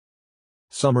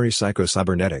Summary: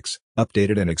 Psycho-Cybernetics,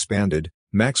 Updated and Expanded,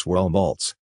 Maxwell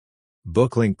Maltz.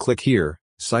 Book link: click here.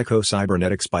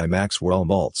 Psycho-Cybernetics by Maxwell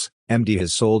Maltz, MD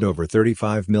has sold over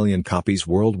 35 million copies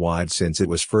worldwide since it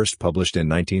was first published in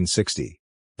 1960.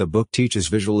 The book teaches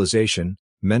visualization,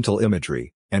 mental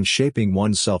imagery, and shaping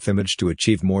one's self-image to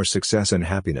achieve more success and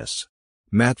happiness.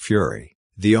 Matt Fury,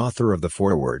 the author of the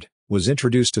foreword, was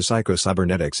introduced to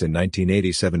Psycho-Cybernetics in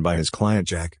 1987 by his client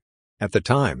Jack. At the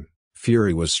time,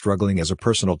 Fury was struggling as a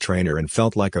personal trainer and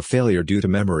felt like a failure due to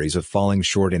memories of falling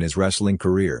short in his wrestling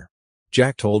career.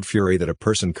 Jack told Fury that a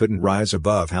person couldn't rise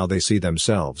above how they see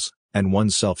themselves, and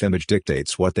one's self-image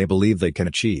dictates what they believe they can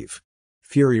achieve.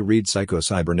 Fury read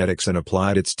Psycho-Cybernetics and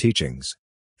applied its teachings.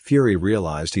 Fury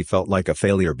realized he felt like a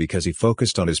failure because he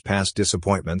focused on his past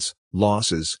disappointments,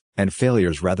 losses, and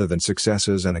failures rather than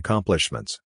successes and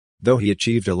accomplishments. Though he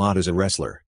achieved a lot as a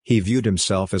wrestler, he viewed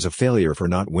himself as a failure for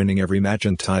not winning every match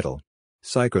and title.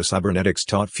 Psycho-Cybernetics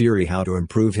taught Fury how to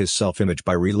improve his self-image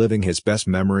by reliving his best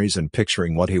memories and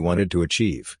picturing what he wanted to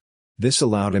achieve. This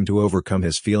allowed him to overcome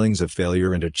his feelings of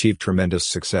failure and achieve tremendous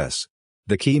success.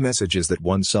 The key message is that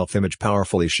one's self-image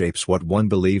powerfully shapes what one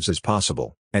believes is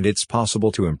possible, and it's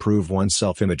possible to improve one's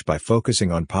self-image by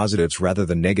focusing on positives rather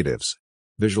than negatives.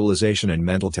 Visualization and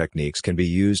mental techniques can be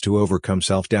used to overcome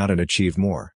self-doubt and achieve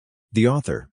more. The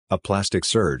author, a plastic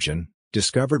surgeon,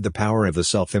 discovered the power of the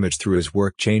self-image through his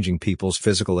work changing people's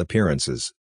physical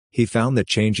appearances. He found that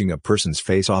changing a person's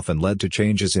face often led to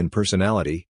changes in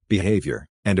personality, behavior,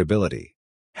 and ability.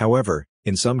 However,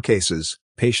 in some cases,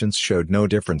 patients showed no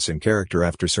difference in character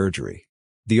after surgery.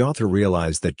 The author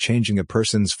realized that changing a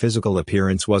person's physical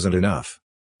appearance wasn't enough.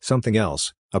 Something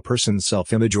else, a person's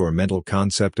self-image or mental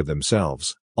concept of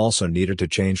themselves, also needed to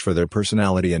change for their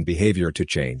personality and behavior to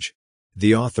change.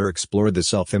 The author explored the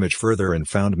self-image further and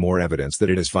found more evidence that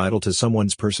it is vital to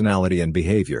someone's personality and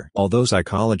behavior. Although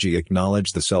psychology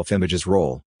acknowledged the self-image's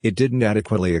role, it didn't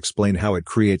adequately explain how it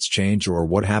creates change or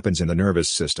what happens in the nervous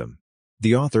system.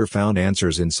 The author found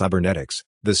answers in Cybernetics,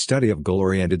 the study of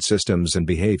goal-oriented systems and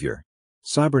behavior.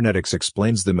 Cybernetics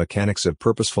explains the mechanics of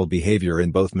purposeful behavior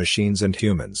in both machines and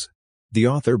humans. The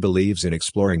author believes in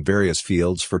exploring various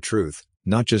fields for truth,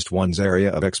 not just one's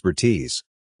area of expertise.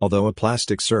 Although a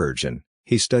plastic surgeon,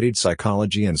 he studied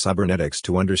psychology and cybernetics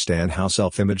to understand how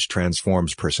self-image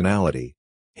transforms personality.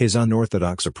 His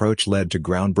unorthodox approach led to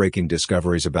groundbreaking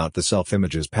discoveries about the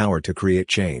self-image's power to create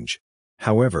change.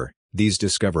 However, these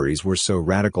discoveries were so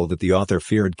radical that the author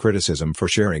feared criticism for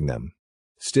sharing them.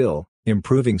 Still,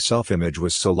 improving self-image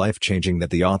was so life-changing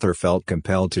that the author felt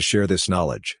compelled to share this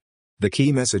knowledge. The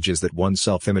key message is that one's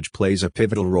self-image plays a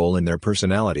pivotal role in their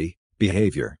personality,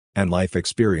 behavior, and life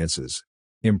experiences.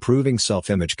 Improving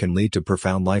self-image can lead to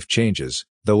profound life changes,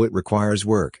 though it requires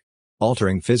work.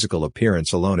 Altering physical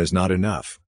appearance alone is not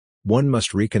enough. One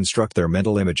must reconstruct their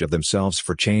mental image of themselves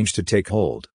for change to take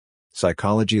hold.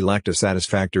 Psychology lacked a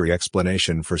satisfactory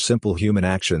explanation for simple human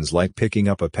actions like picking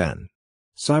up a pen.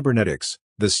 Cybernetics,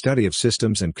 the study of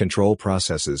systems and control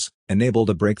processes, enabled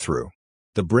a breakthrough.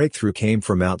 The breakthrough came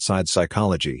from outside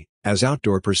psychology, as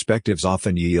outdoor perspectives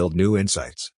often yield new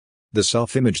insights. The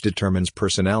self-image determines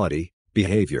personality,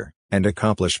 behavior, and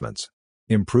accomplishments.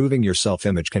 Improving your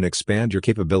self-image can expand your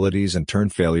capabilities and turn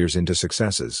failures into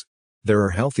successes. There are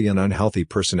healthy and unhealthy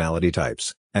personality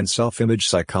types, and self-image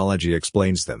psychology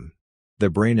explains them. The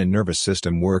brain and nervous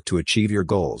system work to achieve your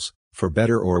goals, for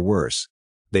better or worse.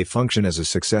 They function as a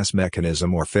success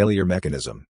mechanism or failure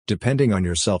mechanism, depending on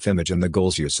your self-image and the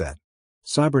goals you set.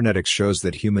 Cybernetics shows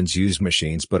that humans use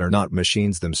machines but are not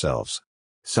machines themselves.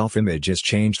 Self-image is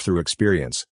changed through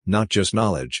experience, not just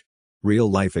knowledge.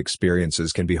 Real-life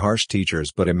experiences can be harsh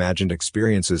teachers, but imagined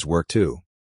experiences work too.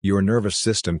 Your nervous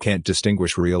system can't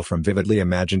distinguish real from vividly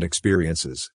imagined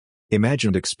experiences.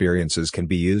 Imagined experiences can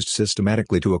be used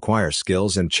systematically to acquire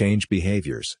skills and change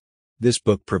behaviors. This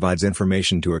book provides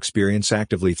information to experience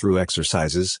actively through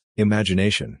exercises,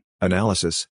 imagination,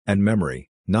 analysis, and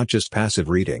memory, not just passive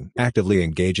reading. Actively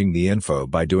engaging the info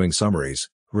by doing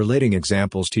summaries, relating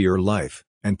examples to your life,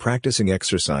 and practicing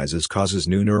exercises causes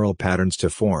new neural patterns to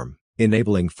form,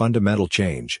 enabling fundamental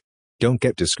change. Don't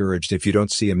get discouraged if you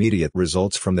don't see immediate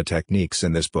results from the techniques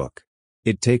in this book.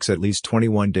 It takes at least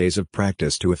 21 days of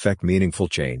practice to effect meaningful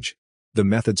change. The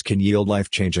methods can yield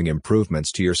life-changing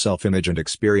improvements to your self-image and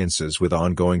experiences with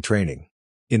ongoing training.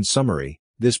 In summary,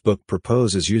 this book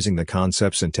proposes using the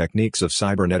concepts and techniques of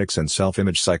cybernetics and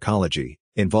self-image psychology,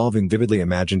 involving vividly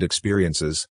imagined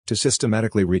experiences, to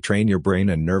systematically retrain your brain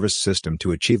and nervous system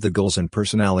to achieve the goals and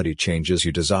personality changes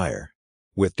you desire.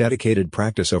 With dedicated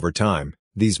practice over time,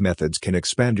 these methods can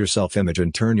expand your self-image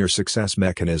and turn your success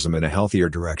mechanism in a healthier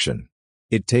direction.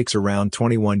 It takes around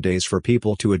 21 days for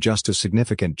people to adjust to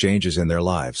significant changes in their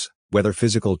lives, whether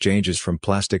physical changes from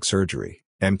plastic surgery,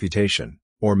 amputation,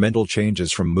 or mental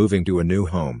changes from moving to a new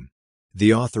home.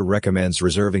 The author recommends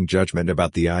reserving judgment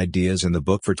about the ideas in the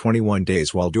book for 21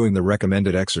 days while doing the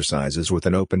recommended exercises with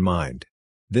an open mind.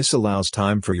 This allows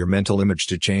time for your mental image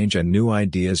to change and new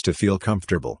ideas to feel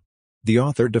comfortable. The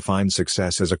author defines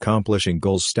success as accomplishing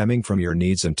goals stemming from your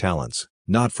needs and talents,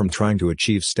 not from trying to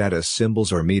achieve status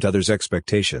symbols or meet others'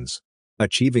 expectations.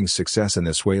 Achieving success in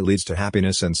this way leads to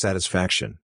happiness and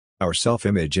satisfaction. Our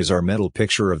self-image is our mental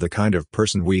picture of the kind of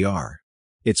person we are.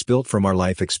 It's built from our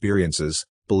life experiences,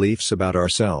 beliefs about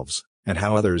ourselves, and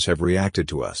how others have reacted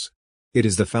to us. It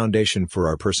is the foundation for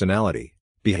our personality,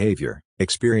 behavior,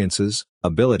 experiences,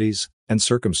 abilities, and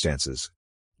circumstances.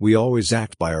 We always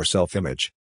act by our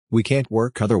self-image. We can't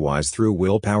work otherwise through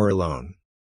willpower alone.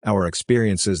 Our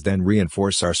experiences then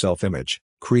reinforce our self-image,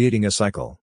 creating a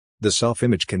cycle. The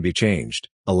self-image can be changed,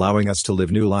 allowing us to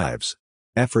live new lives.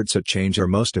 Efforts at change are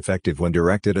most effective when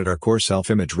directed at our core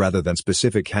self-image rather than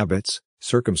specific habits,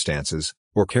 circumstances,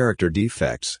 or character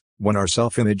defects. When our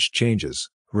self-image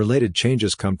changes, related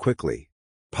changes come quickly.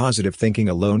 Positive thinking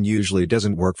alone usually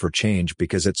doesn't work for change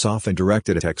because it's often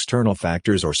directed at external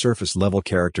factors or surface-level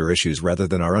character issues rather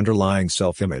than our underlying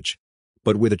self-image.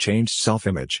 But with a changed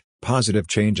self-image, positive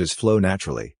changes flow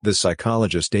naturally. The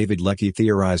psychologist David Leckie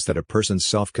theorized that a person's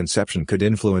self-conception could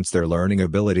influence their learning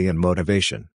ability and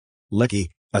motivation. Leckie,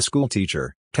 a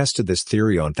schoolteacher, tested this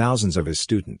theory on thousands of his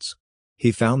students.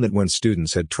 He found that when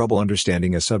students had trouble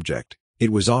understanding a subject,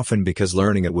 it was often because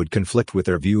learning it would conflict with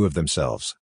their view of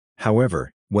themselves.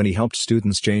 However, when he helped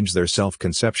students change their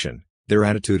self-conception, their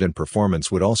attitude and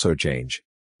performance would also change.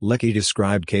 Leckie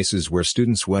described cases where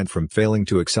students went from failing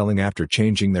to excelling after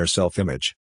changing their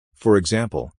self-image. For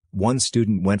example, one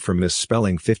student went from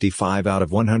misspelling 55 out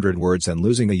of 100 words and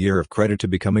losing a year of credit to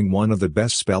becoming one of the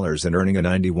best spellers and earning a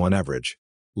 91 average.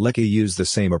 Leckie used the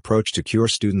same approach to cure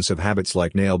students of habits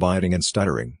like nail-biting and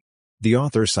stuttering. The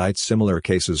author cites similar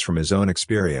cases from his own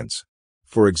experience.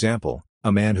 For example,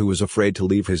 a man who was afraid to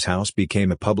leave his house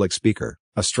became a public speaker,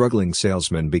 a struggling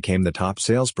salesman became the top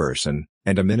salesperson,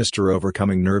 and a minister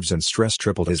overcoming nerves and stress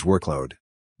tripled his workload.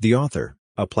 The author,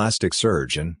 a plastic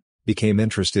surgeon, became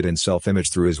interested in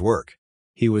self-image through his work.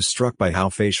 He was struck by how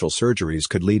facial surgeries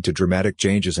could lead to dramatic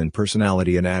changes in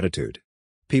personality and attitude.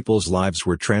 People's lives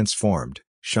were transformed,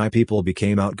 shy people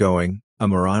became outgoing, a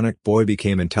moronic boy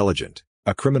became intelligent,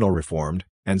 a criminal reformed,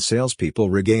 and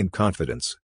salespeople regained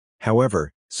confidence.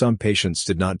 However, some patients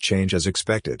did not change as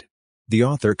expected. The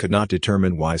author could not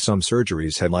determine why some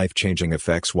surgeries had life-changing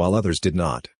effects while others did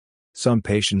not. Some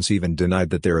patients even denied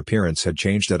that their appearance had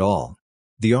changed at all.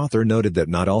 The author noted that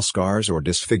not all scars or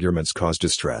disfigurements cause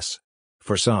distress.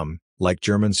 For some, like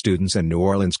German students and New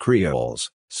Orleans Creoles,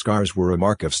 scars were a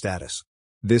mark of status.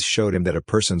 This showed him that a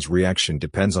person's reaction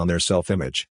depends on their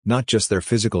self-image, not just their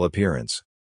physical appearance.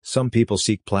 Some people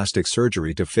seek plastic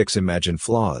surgery to fix imagined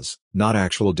flaws, not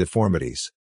actual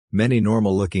deformities. Many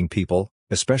normal-looking people,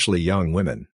 especially young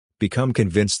women, become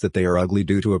convinced that they are ugly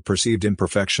due to a perceived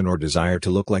imperfection or desire to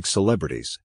look like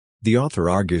celebrities. The author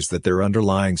argues that their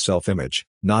underlying self-image,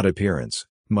 not appearance,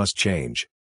 must change.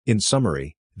 In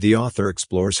summary, the author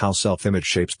explores how self-image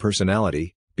shapes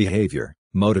personality, behavior,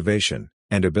 motivation,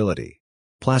 and ability.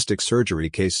 Plastic surgery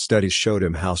case studies showed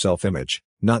him how self-image,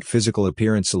 not physical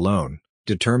appearance alone,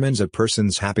 determines a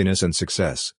person's happiness and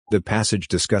success. The passage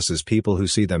discusses people who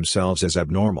see themselves as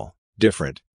abnormal,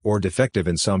 different, or defective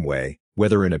in some way,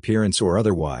 whether in appearance or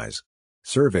otherwise.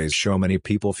 Surveys show many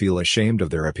people feel ashamed of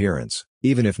their appearance,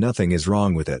 even if nothing is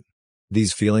wrong with it.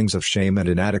 These feelings of shame and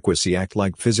inadequacy act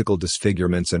like physical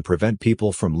disfigurements and prevent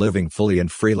people from living fully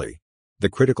and freely. The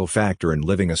critical factor in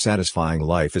living a satisfying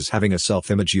life is having a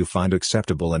self-image you find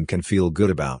acceptable and can feel good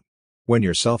about. When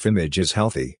your self-image is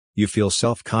healthy, you feel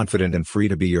self-confident and free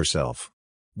to be yourself.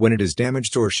 When it is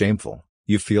damaged or shameful,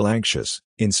 you feel anxious,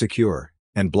 insecure,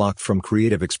 and blocked from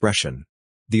creative expression.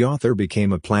 The author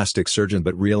became a plastic surgeon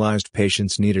but realized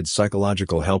patients needed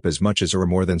psychological help as much as or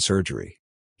more than surgery.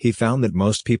 He found that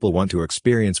most people want to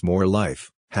experience more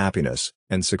life, happiness,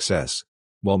 and success.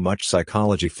 While much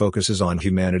psychology focuses on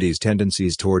humanity's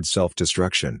tendencies towards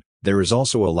self-destruction, there is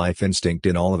also a life instinct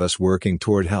in all of us working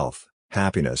toward health,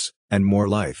 happiness, and more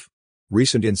life.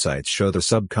 Recent insights show the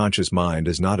subconscious mind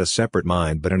is not a separate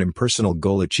mind but an impersonal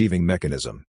goal-achieving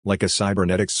mechanism, like a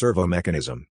cybernetics servo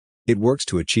mechanism. It works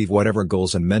to achieve whatever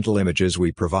goals and mental images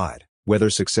we provide, whether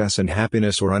success and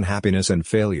happiness or unhappiness and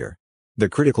failure. The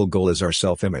critical goal is our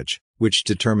self-image, which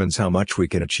determines how much we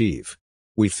can achieve.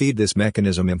 We feed this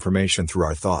mechanism information through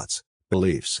our thoughts,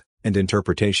 beliefs, and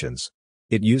interpretations.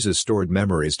 It uses stored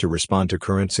memories to respond to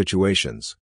current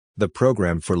situations. The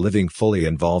program for living fully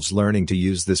involves learning to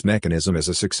use this mechanism as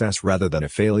a success rather than a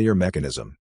failure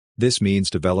mechanism. This means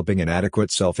developing an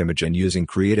adequate self-image and using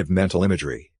creative mental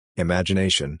imagery,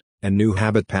 imagination, and new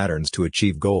habit patterns to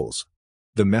achieve goals.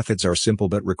 The methods are simple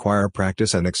but require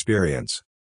practice and experience.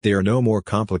 They are no more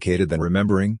complicated than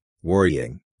remembering,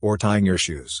 worrying, or tying your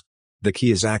shoes. The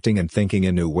key is acting and thinking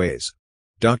in new ways.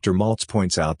 Dr. Maltz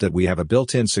points out that we have a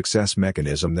built-in success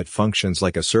mechanism that functions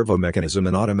like a servo mechanism,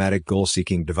 an automatic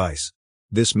goal-seeking device.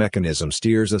 This mechanism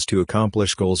steers us to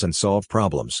accomplish goals and solve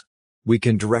problems. We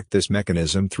can direct this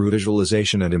mechanism through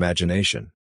visualization and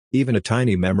imagination. Even a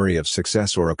tiny memory of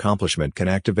success or accomplishment can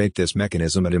activate this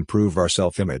mechanism and improve our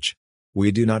self-image.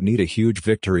 We do not need a huge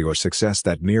victory or success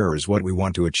that mirrors what we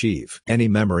want to achieve. Any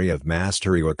memory of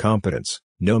mastery or competence,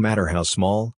 no matter how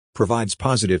small, provides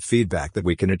positive feedback that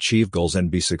we can achieve goals and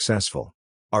be successful.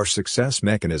 Our success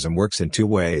mechanism works in two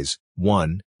ways.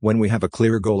 1. When we have a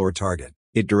clear goal or target,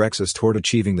 it directs us toward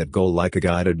achieving that goal like a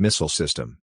guided missile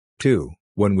system. 2.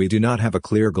 When we do not have a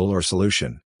clear goal or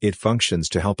solution, it functions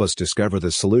to help us discover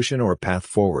the solution or path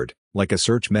forward, like a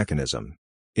search mechanism.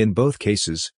 In both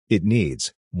cases, it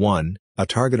needs 1. A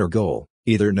target or goal,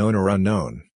 either known or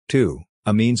unknown. 2.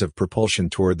 A means of propulsion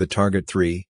toward the target.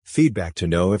 3. Feedback to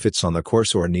know if it's on the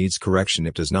course or needs correction.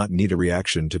 It does not need a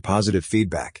reaction to positive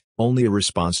feedback, only a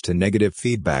response to negative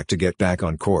feedback to get back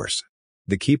on course.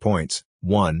 The key points: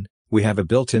 1. We have a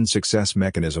built-in success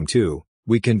mechanism. 2.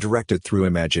 We can direct it through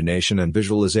imagination and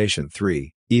visualization.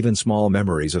 3. Even small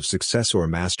memories of success or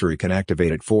mastery can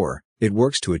activate it. 4. It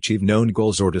works to achieve known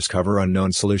goals or discover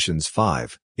unknown solutions.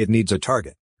 5. It needs a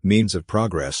target, means of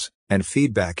progress, and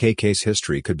feedback. A case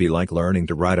history could be like learning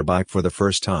to ride a bike for the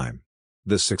first time.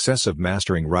 The success of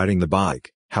mastering riding the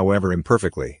bike, however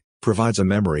imperfectly, provides a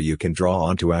memory you can draw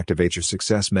on to activate your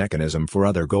success mechanism for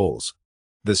other goals.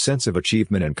 The sense of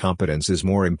achievement and competence is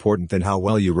more important than how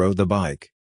well you rode the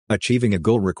bike. Achieving a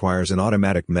goal requires an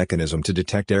automatic mechanism to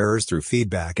detect errors through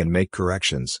feedback and make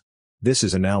corrections. This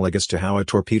is analogous to how a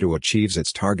torpedo achieves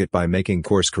its target by making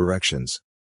course corrections.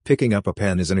 Picking up a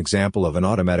pen is an example of an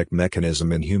automatic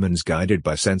mechanism in humans guided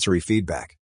by sensory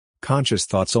feedback. Conscious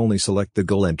thoughts only select the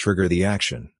goal and trigger the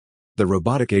action. The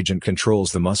robotic agent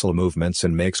controls the muscle movements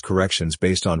and makes corrections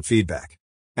based on feedback.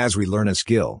 As we learn a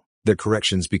skill, the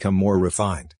corrections become more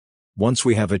refined. Once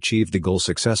we have achieved the goal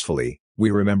successfully,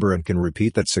 we remember and can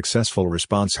repeat that successful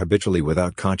response habitually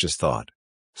without conscious thought.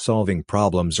 Solving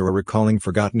problems or recalling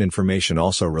forgotten information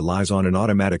also relies on an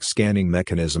automatic scanning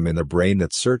mechanism in the brain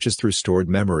that searches through stored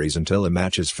memories until a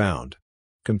match is found.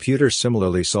 Computers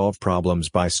similarly solve problems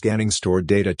by scanning stored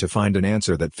data to find an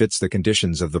answer that fits the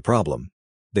conditions of the problem.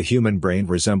 The human brain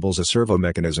resembles a servo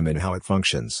mechanism in how it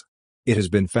functions. It has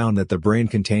been found that the brain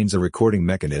contains a recording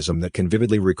mechanism that can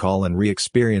vividly recall and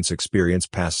re-experience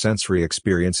past sensory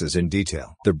experiences in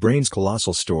detail. The brain's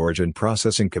colossal storage and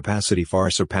processing capacity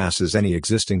far surpasses any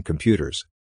existing computers.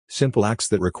 Simple acts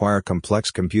that require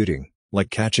complex computing, like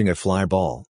catching a fly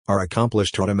ball, are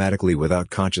accomplished automatically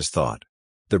without conscious thought.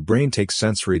 The brain takes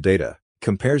sensory data,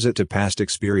 compares it to past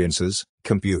experiences,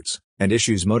 computes, and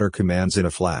issues motor commands in a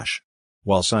flash.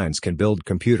 While science can build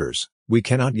computers, we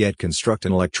cannot yet construct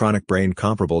an electronic brain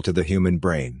comparable to the human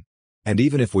brain. And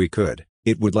even if we could,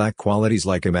 it would lack qualities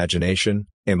like imagination,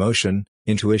 emotion,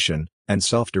 intuition, and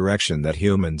self-direction that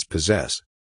humans possess.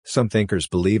 Some thinkers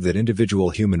believe that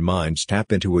individual human minds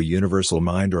tap into a universal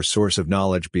mind or source of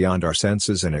knowledge beyond our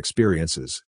senses and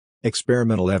experiences.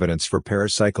 Experimental evidence for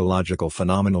parapsychological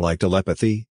phenomena like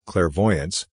telepathy,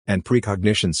 clairvoyance, and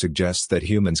precognition suggests that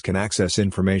humans can access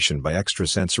information by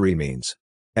extrasensory means.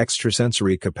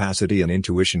 Extrasensory capacity and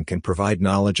intuition can provide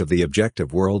knowledge of the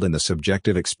objective world and the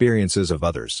subjective experiences of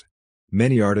others.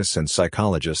 Many artists and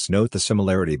psychologists note the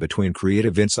similarity between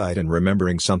creative insight and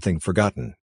remembering something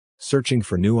forgotten. Searching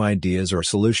for new ideas or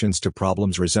solutions to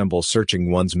problems resembles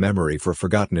searching one's memory for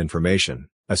forgotten information,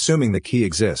 assuming the key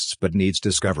exists but needs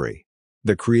discovery.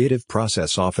 The creative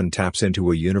process often taps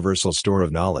into a universal store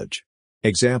of knowledge.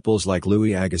 Examples like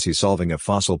Louis Agassiz solving a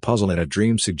fossil puzzle in a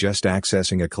dream suggest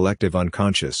accessing a collective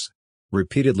unconscious.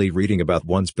 Repeatedly reading about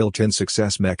one's built-in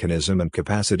success mechanism and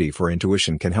capacity for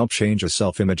intuition can help change a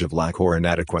self-image of lack or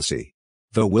inadequacy.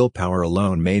 Though willpower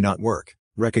alone may not work,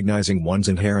 recognizing one's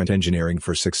inherent engineering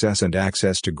for success and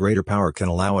access to greater power can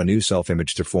allow a new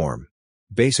self-image to form.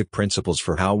 Basic principles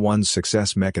for how one's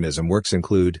success mechanism works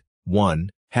include: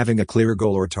 1. Having a clear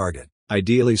goal or target,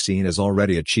 ideally seen as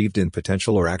already achieved in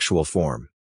potential or actual form.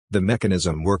 The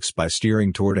mechanism works by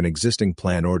steering toward an existing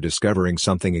plan or discovering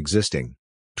something existing.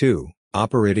 2.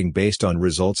 Operating based on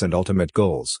results and ultimate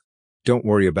goals. Don't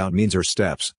worry about means or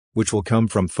steps, which will come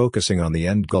from focusing on the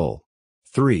end goal.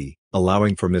 3.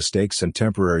 Allowing for mistakes and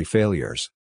temporary failures.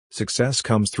 Success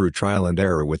comes through trial and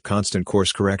error with constant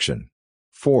course correction.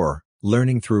 4.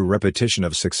 Learning through repetition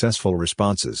of successful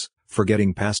responses,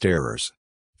 forgetting past errors.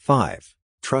 5.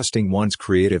 Trusting one's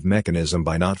creative mechanism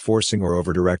by not forcing or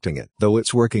over-directing it. Though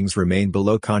its workings remain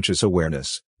below conscious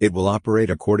awareness, it will operate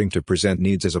according to present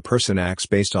needs as a person acts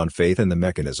based on faith in the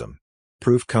mechanism.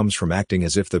 Proof comes from acting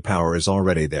as if the power is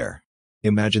already there.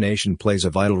 Imagination plays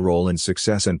a vital role in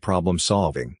success and problem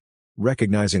solving.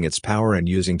 Recognizing its power and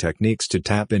using techniques to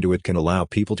tap into it can allow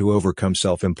people to overcome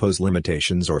self-imposed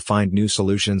limitations or find new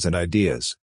solutions and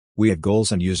ideas. We have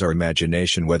goals and use our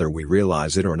imagination whether we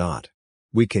realize it or not.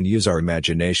 We can use our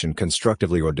imagination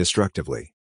constructively or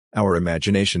destructively. Our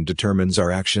imagination determines our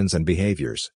actions and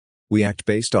behaviors. We act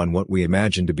based on what we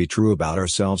imagine to be true about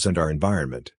ourselves and our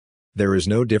environment. There is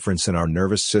no difference in our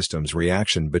nervous system's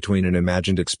reaction between an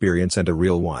imagined experience and a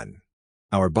real one.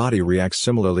 Our body reacts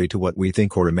similarly to what we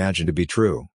think or imagine to be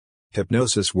true.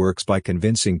 Hypnosis works by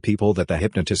convincing people that the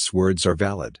hypnotist's words are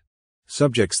valid.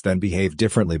 Subjects then behave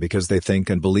differently because they think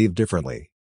and believe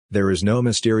differently. There is no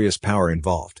mysterious power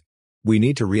involved. We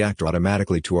need to react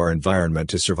automatically to our environment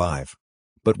to survive.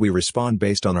 But we respond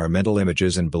based on our mental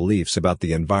images and beliefs about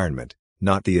the environment,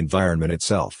 not the environment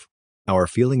itself. Our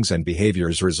feelings and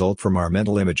behaviors result from our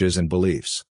mental images and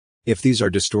beliefs. If these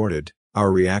are distorted,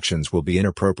 our reactions will be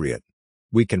inappropriate.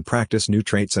 We can practice new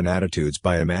traits and attitudes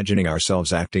by imagining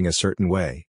ourselves acting a certain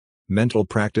way. Mental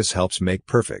practice helps make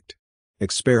perfect.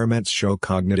 Experiments show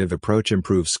cognitive approach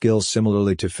improves skills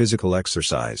similarly to physical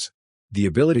exercise. The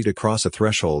ability to cross a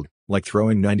threshold, like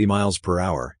throwing 90 miles per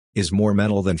hour, is more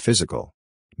mental than physical.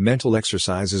 Mental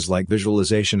exercises like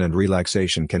visualization and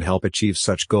relaxation can help achieve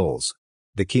such goals.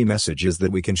 The key message is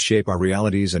that we can shape our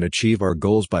realities and achieve our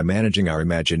goals by managing our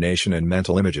imagination and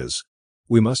mental images.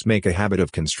 We must make a habit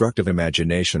of constructive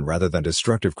imagination rather than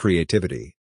destructive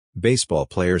creativity. Baseball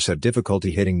players had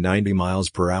difficulty hitting 90 miles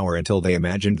per hour until they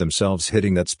imagined themselves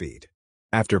hitting that speed.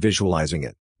 After visualizing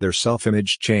it, their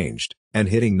self-image changed, and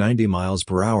hitting 90 miles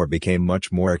per hour became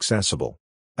much more accessible.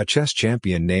 A chess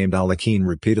champion named Alekhine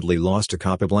repeatedly lost to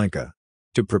Capablanca.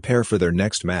 To prepare for their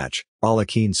next match,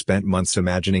 Alekhine spent months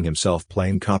imagining himself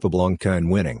playing Capablanca and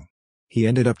winning. He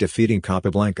ended up defeating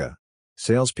Capablanca.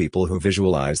 Salespeople who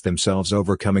visualize themselves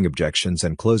overcoming objections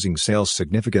and closing sales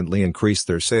significantly increase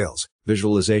their sales.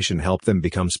 Visualization helped them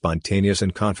become spontaneous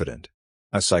and confident.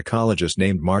 A psychologist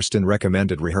named Marston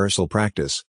recommended rehearsal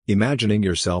practice, imagining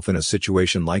yourself in a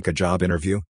situation like a job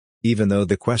interview. Even though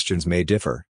the questions may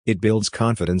differ, it builds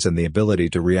confidence and the ability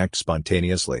to react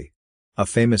spontaneously. A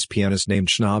famous pianist named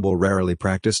Schnabel rarely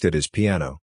practiced at his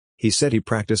piano. He said he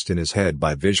practiced in his head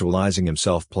by visualizing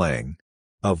himself playing.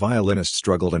 A violinist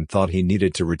struggled and thought he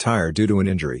needed to retire due to an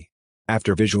injury.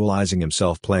 After visualizing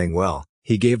himself playing well,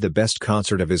 he gave the best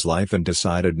concert of his life and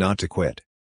decided not to quit.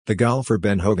 The golfer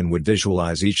Ben Hogan would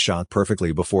visualize each shot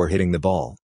perfectly before hitting the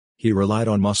ball. He relied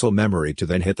on muscle memory to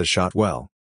then hit the shot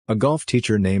well. A golf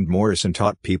teacher named Morrison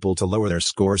taught people to lower their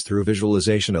scores through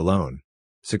visualization alone.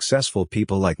 Successful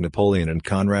people like Napoleon and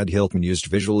Conrad Hilton used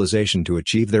visualization to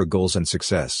achieve their goals and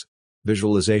success.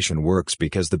 Visualization works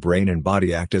because the brain and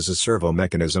body act as a servo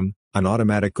mechanism, an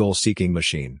automatic goal-seeking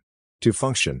machine. To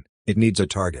function, it needs a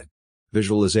target.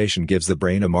 Visualization gives the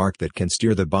brain a mark that can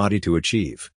steer the body to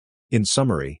achieve. In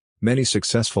summary, many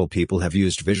successful people have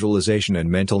used visualization and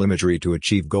mental imagery to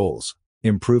achieve goals,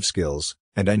 improve skills,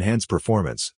 and enhance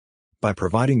performance. By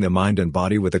providing the mind and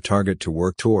body with a target to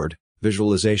work toward,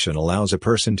 visualization allows a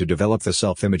person to develop the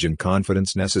self-image and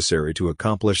confidence necessary to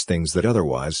accomplish things that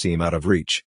otherwise seem out of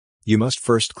reach. You must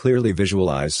first clearly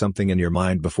visualize something in your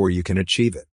mind before you can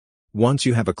achieve it. Once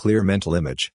you have a clear mental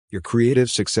image, your creative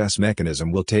success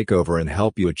mechanism will take over and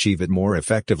help you achieve it more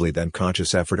effectively than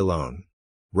conscious effort alone.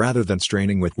 Rather than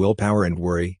straining with willpower and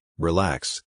worry,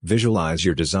 relax, visualize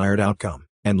your desired outcome,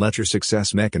 and let your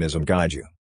success mechanism guide you.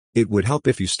 It would help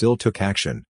if you still took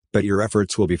action, but your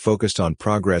efforts will be focused on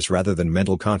progress rather than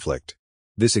mental conflict.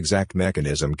 This exact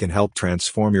mechanism can help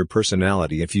transform your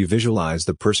personality if you visualize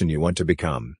the person you want to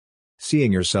become.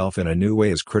 Seeing yourself in a new way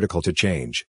is critical to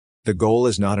change. The goal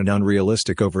is not an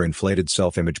unrealistic overinflated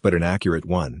self-image but an accurate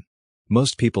one.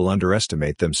 Most people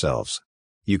underestimate themselves.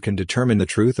 You can determine the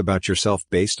truth about yourself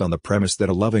based on the premise that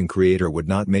a loving creator would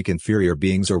not make inferior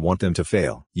beings or want them to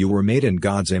fail. You were made in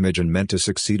God's image and meant to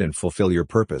succeed and fulfill your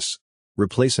purpose.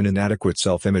 Replace an inadequate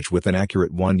self-image with an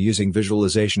accurate one using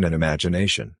visualization and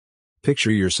imagination.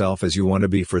 Picture yourself as you want to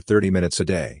be for 30 minutes a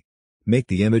day. Make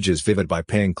the images vivid by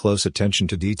paying close attention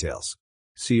to details.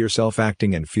 See yourself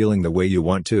acting and feeling the way you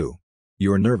want to.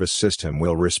 Your nervous system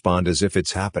will respond as if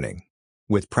it's happening.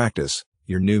 With practice,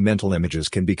 Your new mental images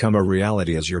can become a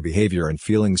reality as your behavior and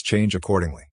feelings change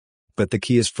accordingly. But the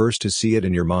key is first to see it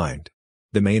in your mind.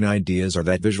 The main ideas are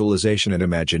that visualization and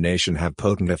imagination have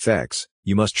potent effects.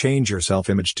 You must change your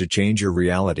self-image to change your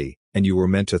reality, and you were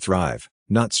meant to thrive,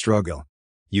 not struggle.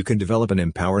 You can develop an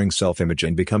empowering self-image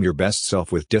and become your best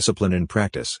self with discipline and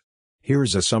practice.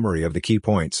 Here's a summary of the key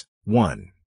points.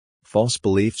 1. False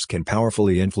beliefs can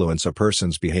powerfully influence a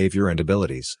person's behavior and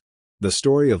abilities. The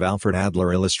story of Alfred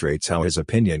Adler illustrates how his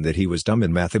opinion that he was dumb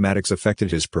in mathematics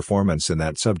affected his performance in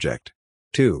that subject.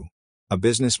 2. A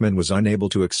businessman was unable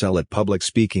to excel at public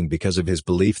speaking because of his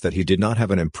belief that he did not have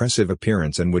an impressive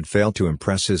appearance and would fail to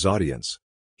impress his audience.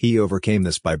 He overcame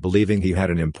this by believing he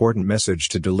had an important message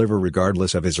to deliver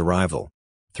regardless of his arrival.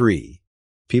 3.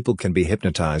 People can be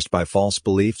hypnotized by false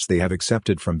beliefs they have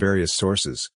accepted from various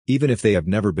sources, even if they have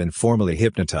never been formally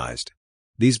hypnotized.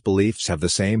 These beliefs have the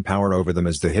same power over them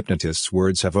as the hypnotist's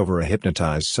words have over a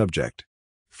hypnotized subject.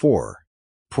 4.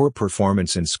 Poor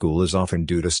performance in school is often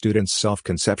due to students'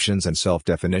 self-conceptions and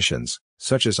self-definitions,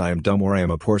 such as I am dumb or I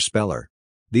am a poor speller.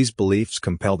 These beliefs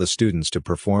compel the students to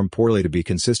perform poorly to be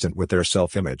consistent with their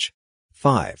self-image.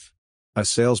 5. A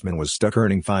salesman was stuck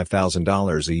earning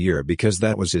 $5,000 a year because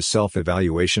that was his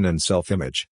self-evaluation and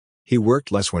self-image. He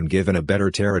worked less when given a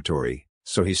better territory,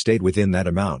 so he stayed within that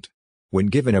amount. When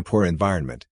given a poor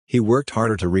environment, he worked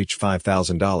harder to reach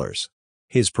 $5,000.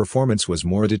 His performance was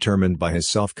more determined by his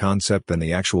self-concept than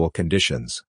the actual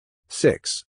conditions.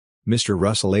 6. Mr.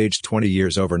 Russell aged 20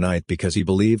 years overnight because he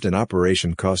believed an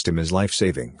operation cost him his life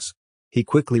savings. He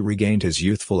quickly regained his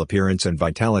youthful appearance and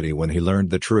vitality when he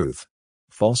learned the truth.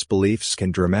 False beliefs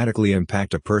can dramatically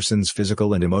impact a person's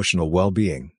physical and emotional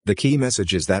well-being. The key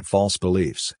message is that false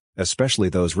beliefs, especially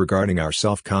those regarding our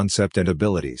self-concept and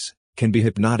abilities, can be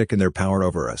hypnotic in their power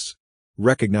over us.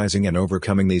 Recognizing and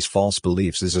overcoming these false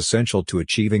beliefs is essential to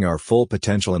achieving our full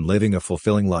potential and living a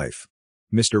fulfilling life.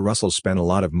 Mr. Russell spent a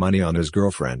lot of money on his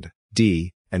girlfriend,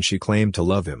 Dee, and she claimed to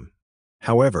love him.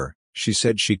 However, she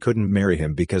said she couldn't marry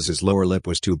him because his lower lip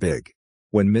was too big.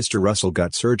 When Mr. Russell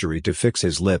got surgery to fix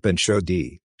his lip and showed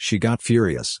Dee, she got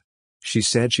furious. She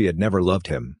said she had never loved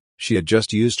him, she had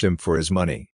just used him for his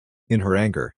money. In her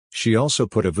anger, she also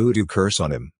put a voodoo curse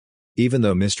on him. Even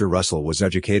though Mr. Russell was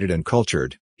educated and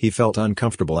cultured, he felt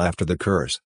uncomfortable after the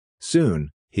curse.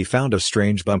 Soon, he found a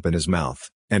strange bump in his mouth,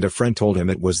 and a friend told him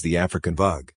it was the African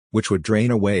bug, which would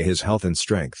drain away his health and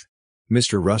strength.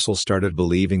 Mr. Russell started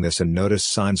believing this and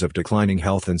noticed signs of declining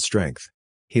health and strength.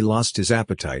 He lost his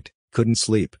appetite, couldn't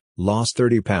sleep, lost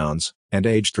 30 pounds, and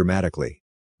aged dramatically.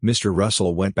 Mr.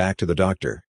 Russell went back to the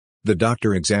doctor. The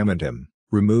doctor examined him,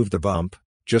 removed the bump,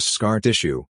 just scar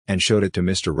tissue, and showed it to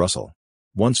Mr. Russell.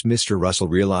 Once Mr. Russell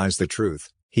realized the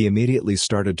truth, he immediately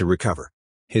started to recover.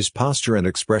 His posture and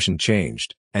expression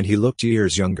changed, and he looked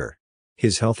years younger.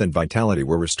 His health and vitality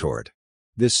were restored.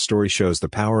 This story shows the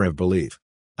power of belief.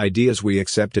 Ideas we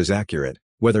accept as accurate,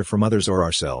 whether from others or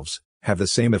ourselves, have the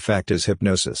same effect as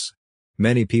hypnosis.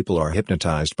 Many people are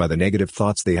hypnotized by the negative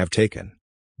thoughts they have taken.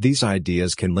 These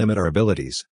ideas can limit our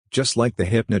abilities, just like the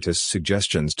hypnotist's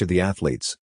suggestions to the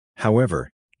athletes.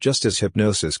 However, just as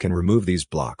hypnosis can remove these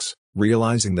blocks,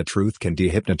 realizing the truth can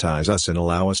dehypnotize us and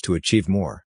allow us to achieve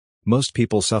more. Most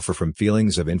people suffer from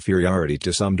feelings of inferiority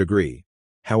to some degree.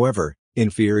 However,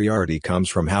 inferiority comes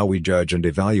from how we judge and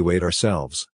evaluate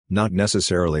ourselves, not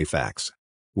necessarily facts.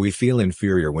 We feel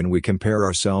inferior when we compare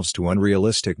ourselves to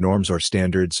unrealistic norms or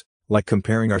standards, like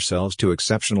comparing ourselves to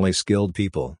exceptionally skilled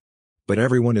people. But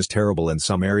everyone is terrible in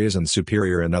some areas and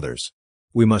superior in others.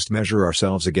 We must measure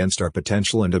ourselves against our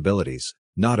potential and abilities,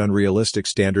 not unrealistic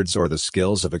standards or the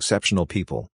skills of exceptional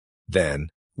people. Then,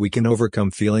 we can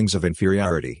overcome feelings of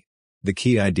inferiority. The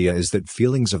key idea is that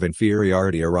feelings of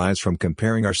inferiority arise from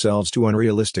comparing ourselves to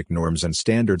unrealistic norms and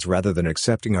standards rather than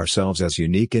accepting ourselves as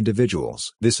unique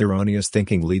individuals. This erroneous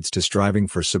thinking leads to striving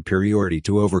for superiority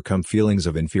to overcome feelings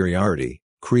of inferiority,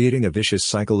 creating a vicious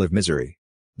cycle of misery.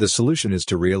 The solution is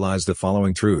to realize the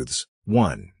following truths.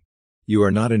 1. You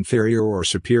are not inferior or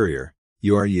superior,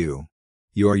 you are you.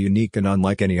 You are unique and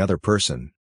unlike any other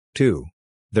person. 2.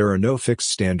 There are no fixed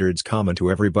standards common to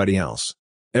everybody else.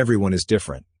 Everyone is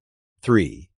different.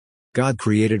 3. God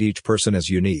created each person as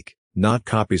unique, not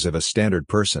copies of a standard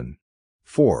person.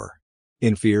 4.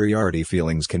 Inferiority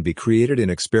feelings can be created in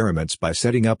experiments by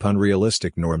setting up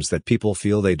unrealistic norms that people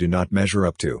feel they do not measure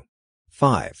up to.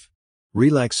 5.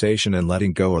 Relaxation and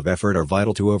letting go of effort are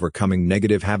vital to overcoming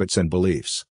negative habits and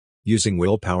beliefs. Using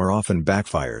willpower often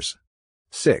backfires.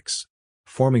 6.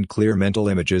 Forming clear mental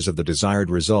images of the desired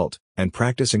result, and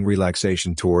practicing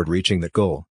relaxation toward reaching that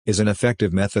goal, is an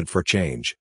effective method for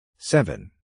change.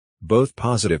 7. Both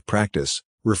positive practice,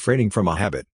 refraining from a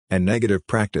habit, and negative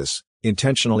practice,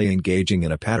 Intentionally engaging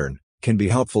in a pattern can be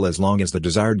helpful as long as the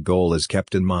desired goal is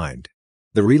kept in mind.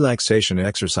 The relaxation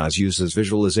exercise uses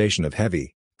visualization of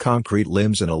heavy, concrete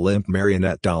limbs and a limp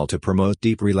marionette doll to promote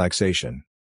deep relaxation.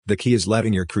 The key is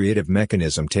letting your creative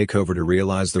mechanism take over to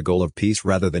realize the goal of peace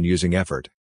rather than using effort.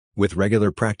 With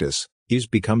regular practice, ease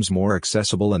becomes more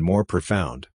accessible and more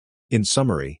profound. In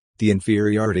summary, the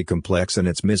inferiority complex and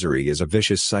its misery is a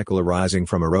vicious cycle arising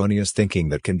from erroneous thinking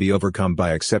that can be overcome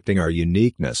by accepting our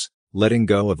uniqueness, letting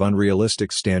go of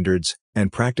unrealistic standards,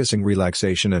 and practicing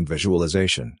relaxation and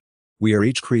visualization. We are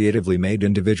each creatively made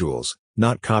individuals,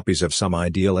 not copies of some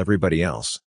ideal everybody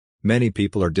else. Many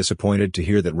people are disappointed to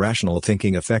hear that rational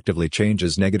thinking effectively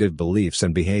changes negative beliefs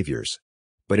and behaviors.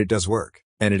 But it does work,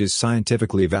 and it is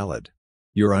scientifically valid.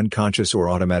 Your unconscious or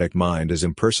automatic mind is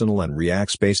impersonal and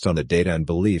reacts based on the data and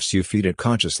beliefs you feed it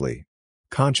consciously.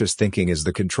 Conscious thinking is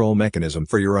the control mechanism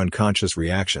for your unconscious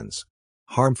reactions.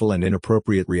 Harmful and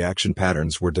inappropriate reaction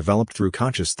patterns were developed through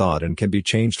conscious thought and can be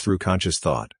changed through conscious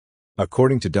thought.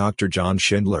 According to Dr. John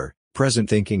Schindler, present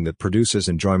thinking that produces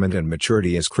enjoyment and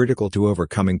maturity is critical to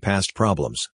overcoming past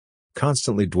problems.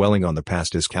 Constantly dwelling on the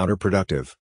past is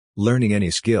counterproductive. Learning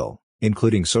any skill,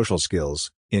 including social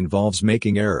skills, involves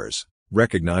making errors,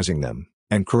 recognizing them,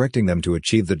 and correcting them to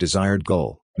achieve the desired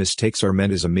goal. Mistakes are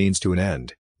meant as a means to an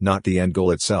end, not the end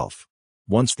goal itself.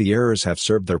 Once the errors have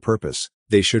served their purpose,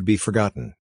 they should be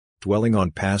forgotten. Dwelling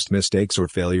on past mistakes or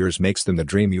failures makes them the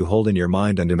dream you hold in your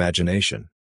mind and imagination.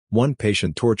 One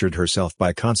patient tortured herself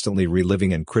by constantly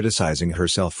reliving and criticizing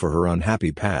herself for her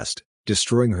unhappy past,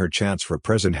 destroying her chance for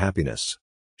present happiness.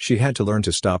 She had to learn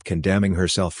to stop condemning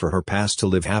herself for her past to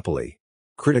live happily.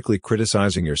 Critically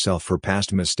criticizing yourself for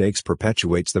past mistakes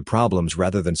perpetuates the problems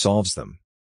rather than solves them.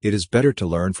 It is better to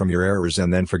learn from your errors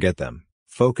and then forget them,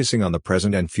 focusing on the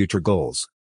present and future goals.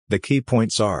 The key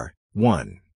points are: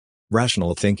 1.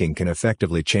 Rational thinking can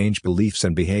effectively change beliefs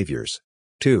and behaviors.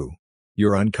 2.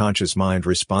 Your unconscious mind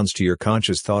responds to your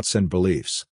conscious thoughts and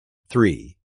beliefs.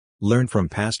 3. Learn from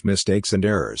past mistakes and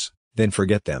errors, then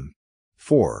forget them.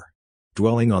 4.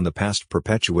 Dwelling on the past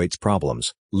perpetuates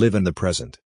problems, live in the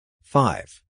present.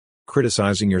 5.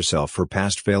 Criticizing yourself for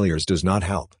past failures does not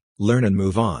help, learn and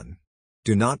move on.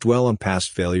 Do not dwell on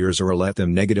past failures or let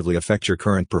them negatively affect your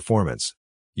current performance.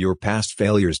 Your past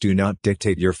failures do not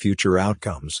dictate your future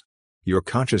outcomes. Your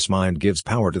conscious mind gives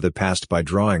power to the past by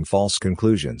drawing false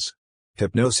conclusions.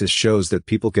 Hypnosis shows that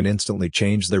people can instantly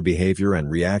change their behavior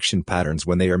and reaction patterns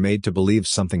when they are made to believe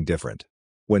something different.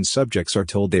 When subjects are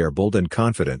told they are bold and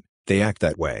confident, they act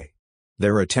that way.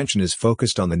 Their attention is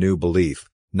focused on the new belief,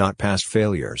 not past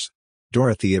failures.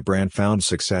 Dorothea Brande found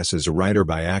success as a writer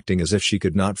by acting as if she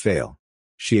could not fail.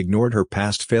 She ignored her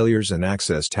past failures and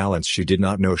accessed talents she did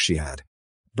not know she had.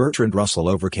 Bertrand Russell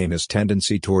overcame his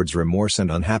tendency towards remorse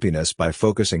and unhappiness by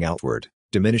focusing outward,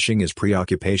 diminishing his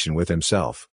preoccupation with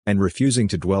himself, and refusing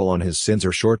to dwell on his sins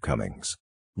or shortcomings.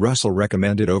 Russell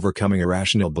recommended overcoming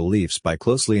irrational beliefs by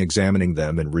closely examining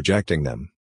them and rejecting them.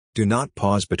 Do not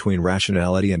pause between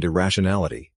rationality and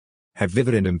irrationality. Have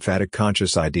vivid and emphatic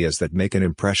conscious ideas that make an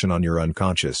impression on your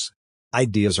unconscious.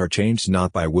 Ideas are changed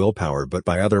not by willpower but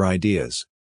by other ideas.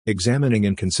 Examining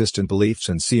inconsistent beliefs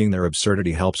and seeing their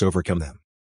absurdity helps overcome them.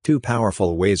 2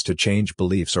 powerful ways to change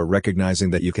beliefs are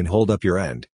recognizing that you can hold up your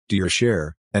end, do your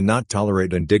share, and not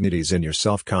tolerate indignities in your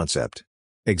self-concept.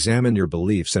 Examine your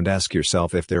beliefs and ask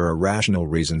yourself if there are rational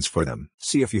reasons for them.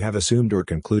 See if you have assumed or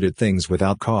concluded things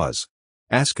without cause.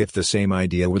 Ask if the same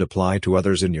idea would apply to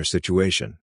others in your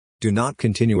situation. Do not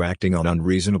continue acting on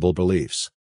unreasonable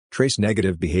beliefs. Trace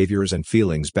negative behaviors and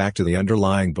feelings back to the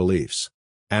underlying beliefs.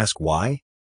 Ask why?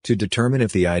 To determine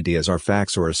if the ideas are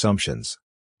facts or assumptions.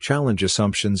 Challenge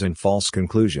assumptions and false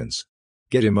conclusions.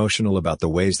 Get emotional about the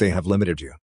ways they have limited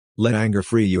you. Let anger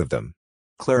free you of them.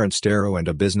 Clarence Darrow and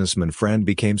a businessman friend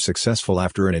became successful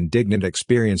after an indignant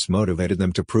experience motivated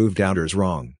them to prove doubters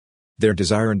wrong. Their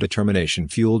desire and determination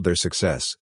fueled their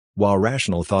success. While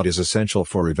rational thought is essential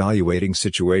for evaluating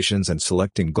situations and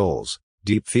selecting goals,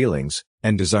 deep feelings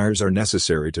and desires are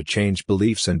necessary to change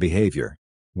beliefs and behavior.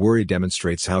 Worry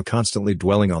demonstrates how constantly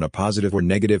dwelling on a positive or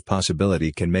negative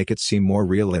possibility can make it seem more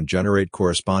real and generate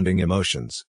corresponding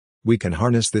emotions. We can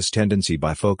harness this tendency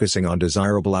by focusing on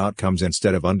desirable outcomes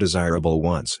instead of undesirable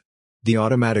ones. The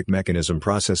automatic mechanism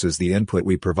processes the input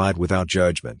we provide without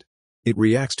judgment. It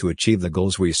reacts to achieve the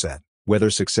goals we set, whether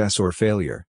success or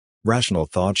failure. Rational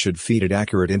thought should feed it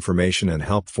accurate information and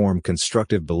help form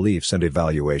constructive beliefs and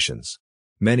evaluations.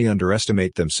 Many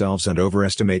underestimate themselves and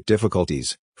overestimate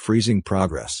difficulties, freezing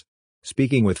progress.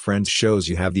 Speaking with friends shows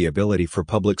you have the ability for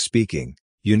public speaking.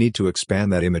 You need to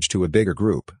expand that image to a bigger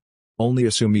group. Only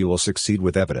assume you will succeed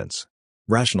with evidence.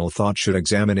 Rational thought should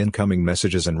examine incoming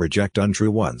messages and reject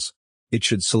untrue ones. It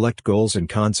should select goals and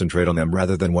concentrate on them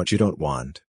rather than what you don't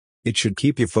want. It should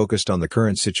keep you focused on the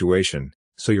current situation,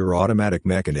 so your automatic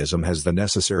mechanism has the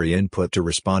necessary input to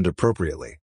respond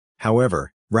appropriately.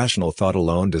 However, rational thought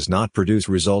alone does not produce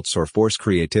results or force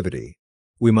creativity.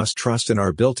 We must trust in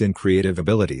our built-in creative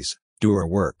abilities, do our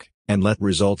work, and let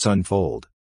results unfold.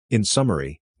 In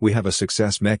summary, we have a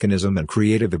success mechanism and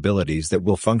creative abilities that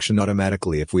will function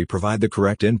automatically if we provide the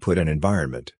correct input and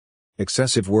environment.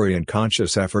 Excessive worry and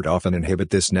conscious effort often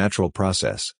inhibit this natural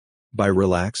process. By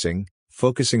relaxing,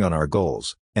 focusing on our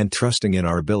goals, and trusting in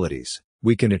our abilities,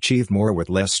 we can achieve more with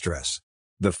less stress.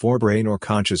 The forebrain or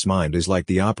conscious mind is like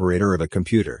the operator of a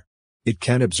computer. It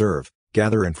can observe,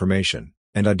 gather information,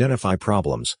 and identify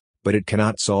problems, but it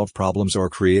cannot solve problems or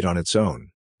create on its own.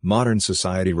 Modern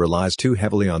society relies too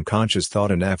heavily on conscious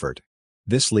thought and effort.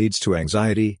 This leads to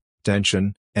anxiety,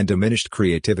 tension, and diminished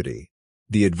creativity.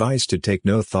 The advice to take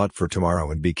no thought for tomorrow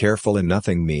and be careful in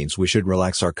nothing means we should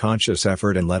relax our conscious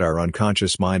effort and let our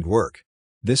unconscious mind work.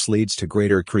 This leads to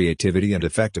greater creativity and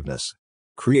effectiveness.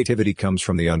 Creativity comes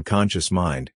from the unconscious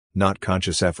mind, not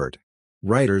conscious effort.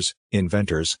 Writers,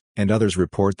 inventors, and others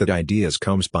report that ideas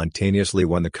come spontaneously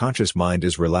when the conscious mind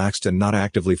is relaxed and not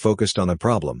actively focused on a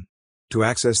problem. To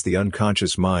access the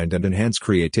unconscious mind and enhance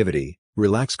creativity,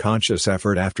 relax conscious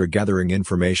effort after gathering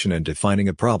information and defining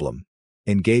a problem.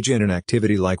 Engage in an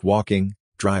activity like walking,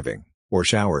 driving, or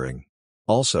showering.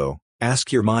 Also, ask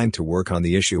your mind to work on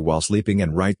the issue while sleeping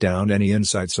and write down any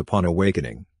insights upon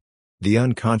awakening. The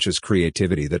unconscious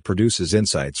creativity that produces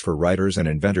insights for writers and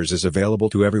inventors is available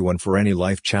to everyone for any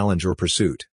life challenge or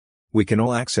pursuit. We can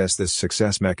all access this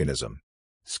success mechanism.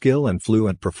 Skill and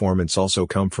fluent performance also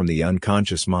come from the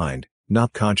unconscious mind,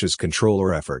 not conscious control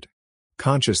or effort.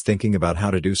 Conscious thinking about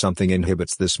how to do something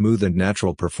inhibits the smooth and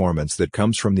natural performance that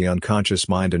comes from the unconscious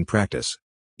mind and practice.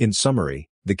 In summary,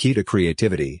 the key to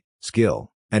creativity,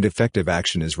 skill, and effective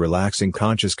action is relaxing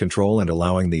conscious control and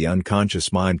allowing the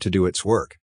unconscious mind to do its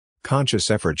work.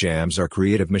 Conscious effort jams our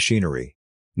creative machinery.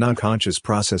 Non-conscious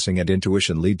processing and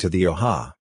intuition lead to the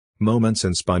aha moments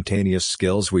and spontaneous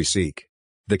skills we seek.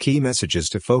 The key message is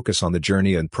to focus on the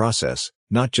journey and process,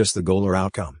 not just the goal or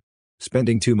outcome.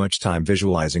 Spending too much time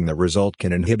visualizing the result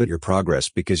can inhibit your progress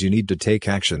because you need to take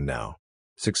action now.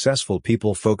 Successful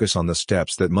people focus on the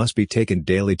steps that must be taken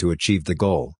daily to achieve the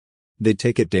goal. They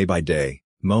take it day by day,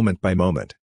 moment by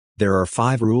moment. There are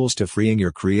 5 rules to freeing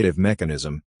your creative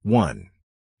mechanism. 1.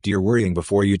 Do your worrying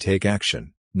before you take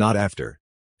action, not after.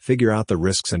 Figure out the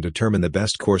risks and determine the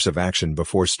best course of action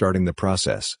before starting the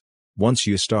process. Once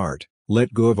you start,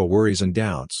 let go of all worries and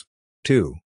doubts.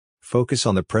 2. Focus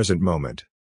on the present moment.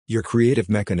 Your creative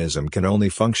mechanism can only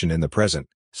function in the present,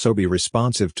 so be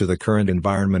responsive to the current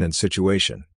environment and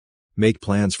situation. Make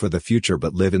plans for the future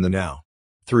but live in the now.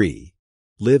 3.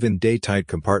 Live in day-tight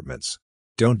compartments.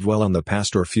 Don't dwell on the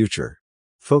past or future.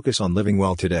 Focus on living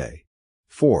well today.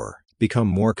 4. Become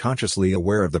more consciously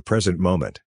aware of the present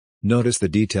moment. Notice the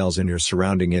details in your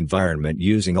surrounding environment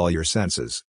using all your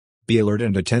senses. Be alert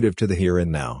and attentive to the here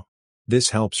and now. This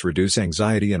helps reduce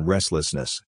anxiety and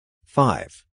restlessness.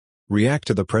 5. React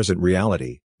to the present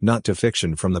reality, not to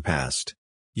fiction from the past.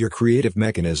 Your creative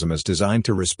mechanism is designed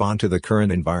to respond to the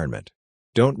current environment.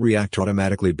 Don't react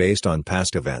automatically based on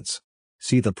past events.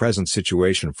 See the present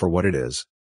situation for what it is.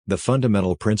 The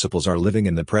fundamental principles are living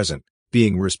in the present,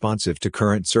 being responsive to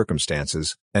current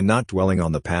circumstances, and not dwelling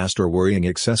on the past or worrying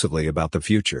excessively about the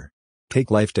future. Take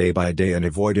life day by day and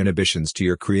avoid inhibitions to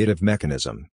your creative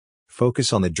mechanism.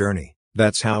 Focus on the journey.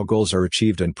 That's how goals are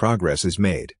achieved and progress is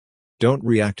made. Don't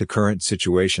react to current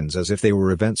situations as if they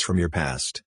were events from your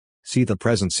past. See the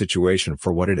present situation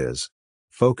for what it is.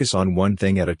 Focus on one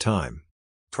thing at a time.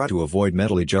 Try to avoid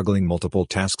mentally juggling multiple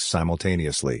tasks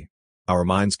simultaneously. Our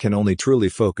minds can only truly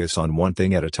focus on one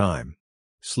thing at a time.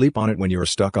 Sleep on it when you're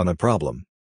stuck on a problem.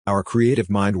 Our creative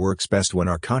mind works best when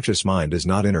our conscious mind is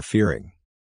not interfering.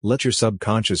 Let your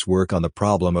subconscious work on the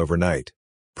problem overnight.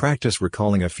 Practice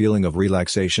recalling a feeling of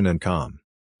relaxation and calm.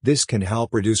 This can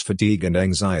help reduce fatigue and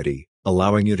anxiety,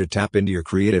 allowing you to tap into your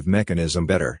creative mechanism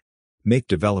better. Make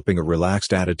developing a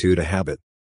relaxed attitude a habit.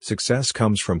 Success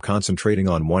comes from concentrating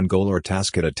on one goal or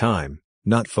task at a time,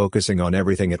 not focusing on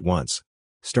everything at once.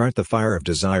 Start the fire of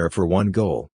desire for one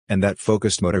goal, and that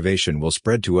focused motivation will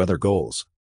spread to other goals.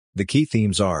 The key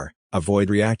themes are: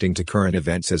 avoid reacting to current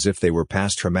events as if they were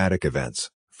past traumatic events.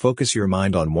 Focus your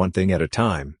mind on one thing at a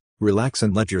time. Relax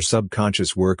and let your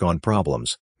subconscious work on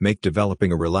problems. Make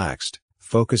developing a relaxed,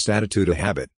 focused attitude a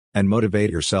habit, and motivate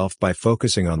yourself by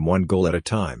focusing on one goal at a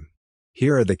time.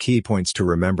 Here are the key points to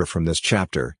remember from this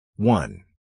chapter. 1.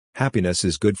 Happiness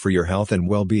is good for your health and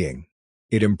well-being.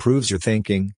 It improves your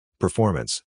thinking,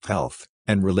 performance, health,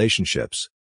 and relationships.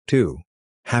 2.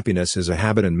 Happiness is a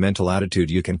habit and mental attitude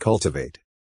you can cultivate.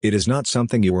 It is not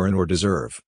something you earn or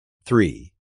deserve.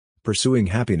 3. Pursuing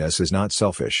happiness is not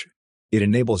selfish. It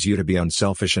enables you to be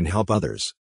unselfish and help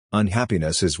others.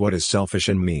 Unhappiness is what is selfish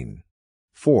and mean.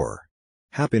 4.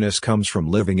 Happiness comes from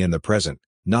living in the present,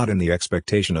 not in the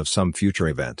expectation of some future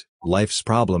event. Life's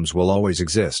problems will always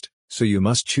exist, so you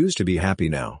must choose to be happy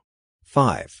now.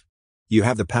 5. You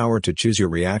have the power to choose your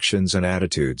reactions and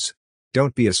attitudes.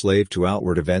 Don't be a slave to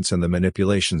outward events and the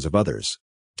manipulations of others.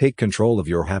 Take control of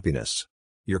your happiness.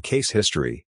 Your case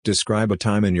history: describe a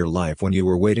time in your life when you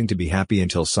were waiting to be happy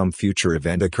until some future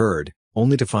event occurred,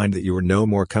 only to find that you were no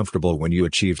more comfortable when you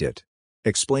achieved it.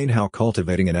 Explain how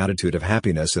cultivating an attitude of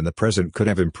happiness in the present could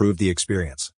have improved the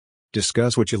experience.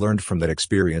 Discuss what you learned from that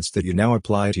experience that you now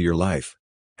apply to your life.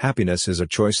 Happiness is a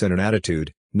choice and an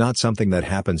attitude, not something that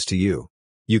happens to you.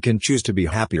 You can choose to be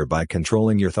happier by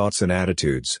controlling your thoughts and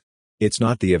attitudes. It's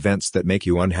not the events that make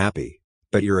you unhappy,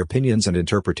 but your opinions and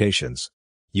interpretations.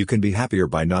 You can be happier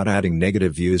by not adding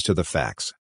negative views to the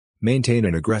facts. Maintain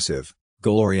an aggressive,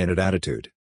 goal-oriented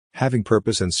attitude. Having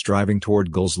purpose and striving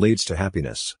toward goals leads to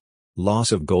happiness.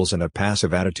 Loss of goals and a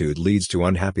passive attitude leads to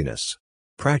unhappiness.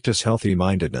 Practice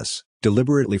healthy-mindedness.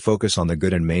 Deliberately focus on the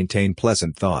good and maintain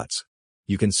pleasant thoughts.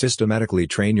 You can systematically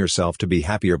train yourself to be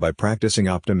happier by practicing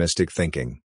optimistic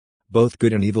thinking. Both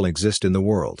good and evil exist in the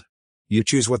world. You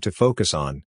choose what to focus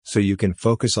on, so you can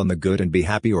focus on the good and be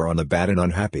happy or on the bad and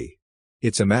unhappy.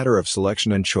 It's a matter of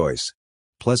selection and choice.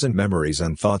 Pleasant memories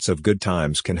and thoughts of good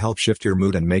times can help shift your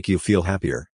mood and make you feel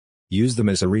happier. Use them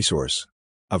as a resource.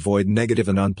 Avoid negative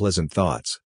and unpleasant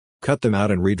thoughts. Cut them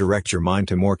out and redirect your mind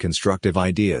to more constructive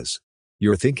ideas.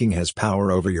 Your thinking has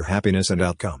power over your happiness and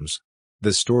outcomes.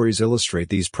 The stories illustrate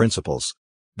these principles.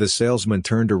 The salesman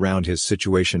turned around his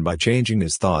situation by changing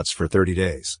his thoughts for 30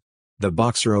 days. The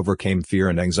boxer overcame fear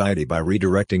and anxiety by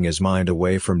redirecting his mind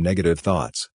away from negative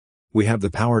thoughts. We have the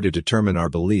power to determine our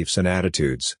beliefs and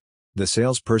attitudes. The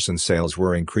salesperson's sales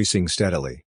were increasing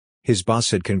steadily. His boss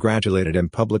had congratulated him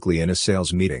publicly in a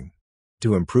sales meeting.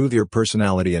 To improve your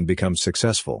personality and become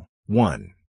successful: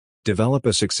 1. Develop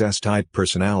a success-type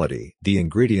personality. The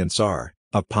ingredients are: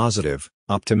 a positive,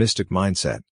 optimistic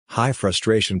mindset, high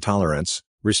frustration tolerance,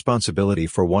 responsibility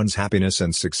for one's happiness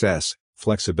and success,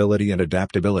 flexibility and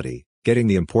adaptability, getting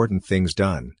the important things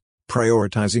done,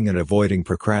 prioritizing and avoiding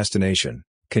procrastination,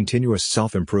 continuous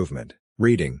self-improvement,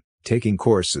 reading, taking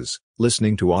courses,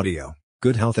 listening to audio,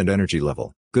 good health and energy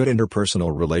level, good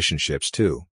interpersonal relationships.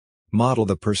 2. Model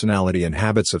the personality and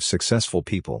habits of successful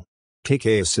people. Take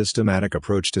a systematic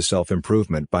approach to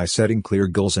self-improvement by setting clear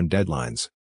goals and deadlines.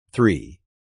 3.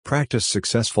 Practice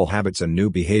successful habits and new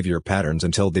behavior patterns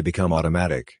until they become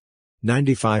automatic.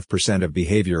 95% of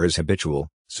behavior is habitual,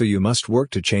 so you must work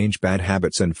to change bad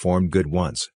habits and form good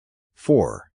ones.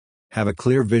 4. Have a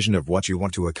clear vision of what you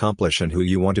want to accomplish and who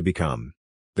you want to become.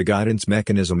 The guidance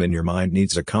mechanism in your mind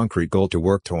needs a concrete goal to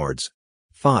work towards.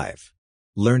 5.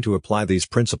 Learn to apply these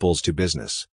principles to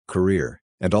business, career,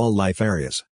 and all life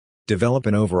areas. Develop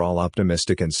an overall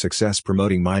optimistic and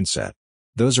success-promoting mindset.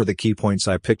 Those are the key points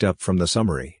I picked up from the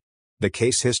summary. The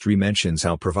case history mentions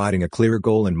how providing a clear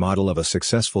goal and model of a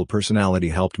successful personality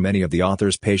helped many of the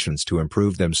author's patients to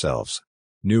improve themselves.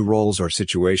 New roles or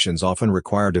situations often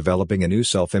require developing a new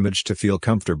self-image to feel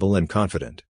comfortable and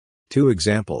confident. 2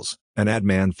 examples: an ad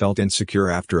man felt insecure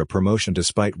after a promotion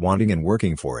despite wanting and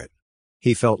working for it.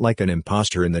 He felt like an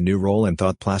imposter in the new role and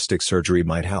thought plastic surgery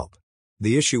might help.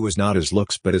 The issue was not his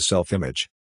looks but his self-image.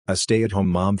 A stay-at-home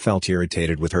mom felt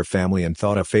irritated with her family and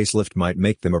thought a facelift might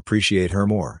make them appreciate her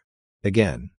more.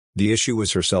 Again, the issue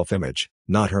was her self-image,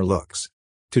 not her looks.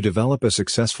 To develop a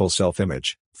successful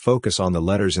self-image, focus on the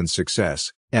letters in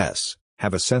success, S.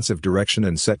 Have a sense of direction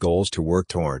and set goals to work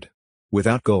toward.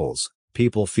 Without goals,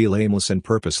 people feel aimless and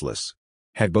purposeless.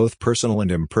 Have both personal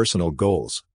and impersonal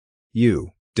goals.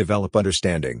 U. Develop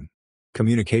understanding.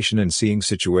 Communication and seeing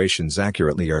situations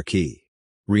accurately are key.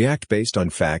 React based on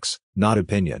facts, not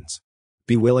opinions.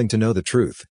 Be willing to know the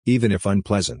truth, even if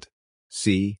unpleasant.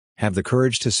 C. Have the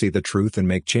courage to see the truth and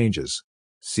make changes.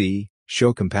 C.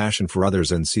 Show compassion for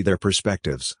others and see their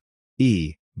perspectives.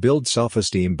 E. Build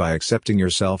self-esteem by accepting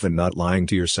yourself and not lying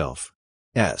to yourself.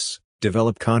 S.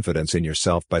 Develop confidence in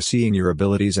yourself by seeing your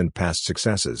abilities and past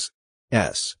successes.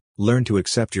 S. Learn to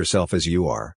accept yourself as you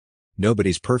are.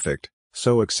 Nobody's perfect,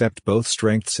 so accept both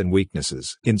strengths and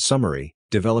weaknesses. In summary,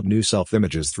 develop new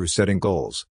self-images through setting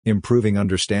goals, improving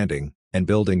understanding, and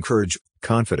building courage,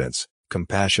 confidence,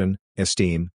 compassion,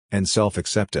 esteem, and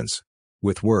self-acceptance.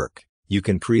 With work, you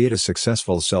can create a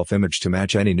successful self-image to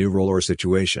match any new role or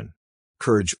situation.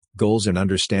 Courage, goals and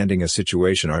understanding a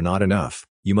situation are not enough,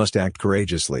 you must act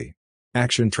courageously.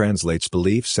 Action translates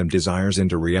beliefs and desires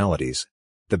into realities.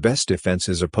 The best defense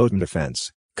is a potent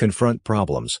offense. Confront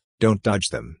problems, don't dodge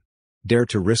them. Dare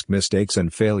to risk mistakes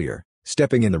and failure.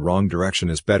 Stepping in the wrong direction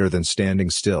is better than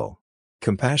standing still.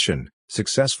 Compassion,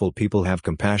 successful people have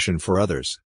compassion for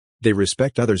others. They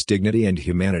respect others' dignity and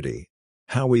humanity.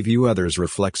 How we view others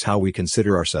reflects how we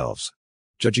consider ourselves.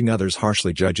 Judging others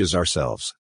harshly judges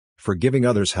ourselves. Forgiving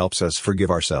others helps us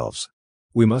forgive ourselves.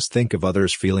 We must think of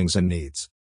others' feelings and needs.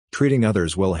 Treating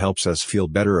others well helps us feel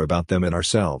better about them and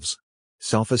ourselves.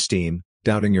 Self-esteem,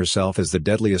 doubting yourself is the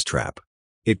deadliest trap.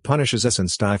 It punishes us and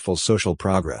stifles social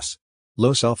progress.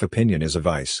 Low self-opinion is a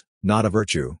vice, not a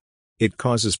virtue. It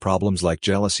causes problems like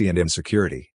jealousy and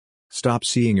insecurity. Stop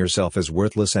seeing yourself as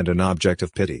worthless and an object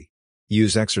of pity.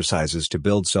 Use exercises to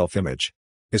build self-image.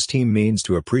 Esteem means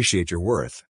to appreciate your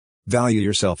worth. Value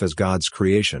yourself as God's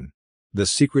creation. The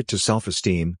secret to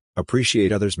self-esteem,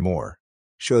 appreciate others more.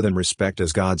 Show them respect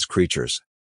as God's creatures.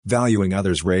 Valuing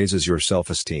others raises your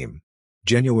self-esteem.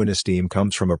 Genuine esteem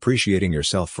comes from appreciating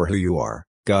yourself for who you are,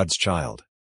 God's child.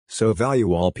 So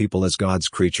value all people as God's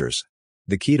creatures.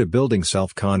 The key to building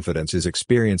self-confidence is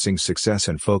experiencing success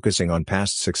and focusing on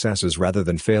past successes rather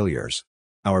than failures.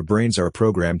 Our brains are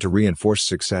programmed to reinforce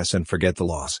success and forget the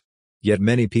loss. Yet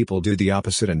many people do the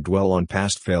opposite and dwell on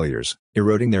past failures,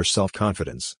 eroding their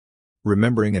self-confidence.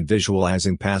 Remembering and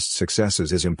visualizing past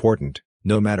successes is important,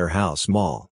 no matter how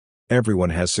small.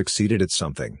 Everyone has succeeded at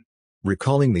something.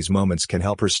 Recalling these moments can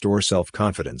help restore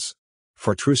self-confidence.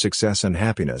 For true success and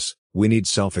happiness, we need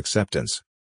self-acceptance.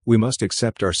 We must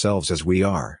accept ourselves as we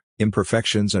are,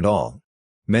 imperfections and all.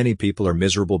 Many people are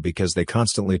miserable because they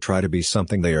constantly try to be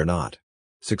something they are not.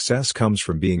 Success comes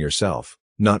from being yourself,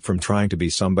 not from trying to be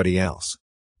somebody else.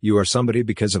 You are somebody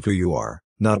because of who you are,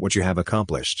 not what you have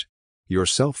accomplished.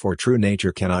 Yourself or true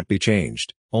nature cannot be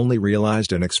changed, only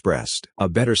realized and expressed. A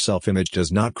better self-image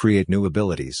does not create new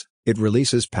abilities, it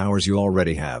releases powers you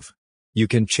already have. You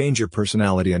can change your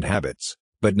personality and habits,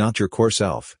 but not your core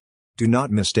self. Do not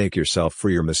mistake yourself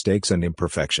for your mistakes and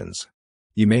imperfections.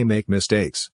 You may make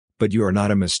mistakes, but you are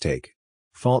not a mistake.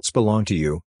 Faults belong to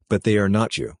you, but they are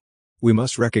not you. We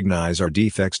must recognize our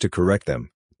defects to correct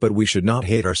them, but we should not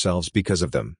hate ourselves because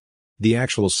of them. The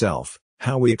actual self,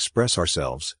 how we express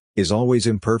ourselves, is always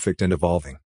imperfect and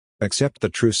evolving. Accept the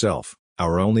true self,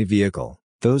 our only vehicle.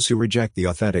 Those who reject the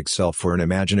authentic self for an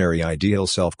imaginary ideal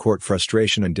self court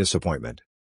frustration and disappointment.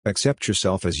 Accept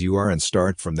yourself as you are and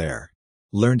start from there.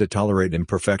 Learn to tolerate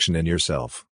imperfection in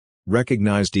yourself.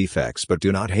 Recognize defects but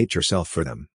do not hate yourself for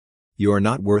them. You are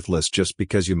not worthless just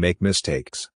because you make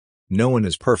mistakes. No one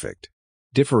is perfect.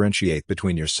 Differentiate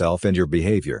between yourself and your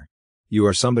behavior. You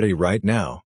are somebody right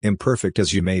now, imperfect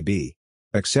as you may be.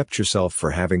 Accept yourself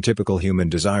for having typical human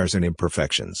desires and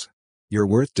imperfections. Your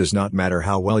worth does not matter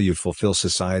how well you fulfill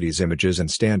society's images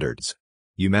and standards.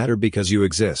 You matter because you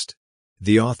exist.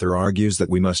 The author argues that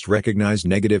we must recognize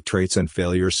negative traits and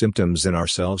failure symptoms in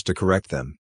ourselves to correct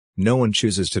them. No one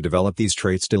chooses to develop these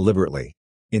traits deliberately.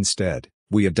 Instead,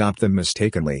 we adopt them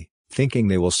mistakenly, thinking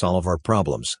they will solve our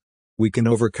problems. We can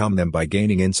overcome them by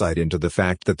gaining insight into the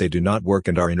fact that they do not work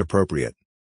and are inappropriate.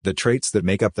 The traits that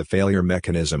make up the failure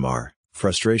mechanism are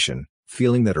frustration,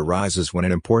 feeling that arises when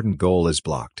an important goal is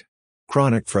blocked.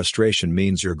 Chronic frustration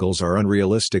means your goals are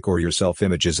unrealistic or your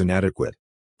self-image is inadequate.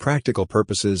 Practical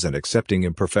purposes and accepting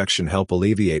imperfection help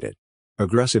alleviate it.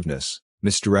 Aggressiveness,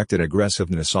 misdirected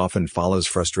aggressiveness often follows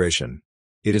frustration.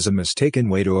 It is a mistaken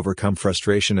way to overcome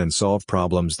frustration and solve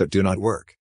problems that do not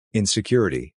work.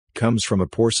 Insecurity comes from a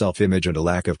poor self-image and a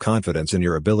lack of confidence in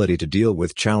your ability to deal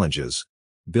with challenges.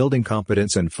 Building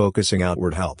competence and focusing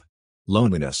outward help.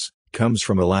 Loneliness comes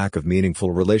from a lack of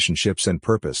meaningful relationships and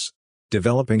purpose.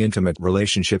 Developing intimate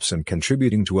relationships and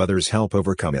contributing to others help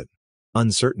overcome it.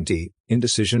 Uncertainty,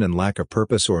 indecision and lack of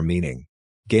purpose or meaning.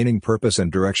 Gaining purpose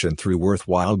and direction through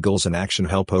worthwhile goals and action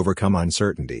help overcome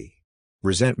uncertainty.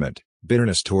 Resentment,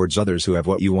 bitterness towards others who have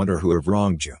what you want or who have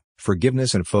wronged you.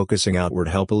 Forgiveness and focusing outward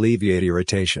help alleviate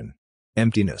irritation.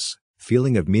 Emptiness,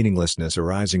 feeling of meaninglessness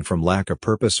arising from lack of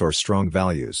purpose or strong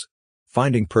values.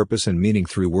 Finding purpose and meaning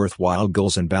through worthwhile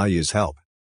goals and values help.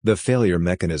 The failure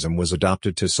mechanism was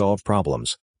adopted to solve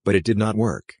problems, but it did not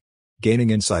work. Gaining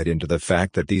insight into the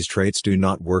fact that these traits do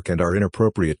not work and are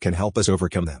inappropriate can help us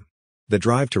overcome them. The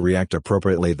drive to react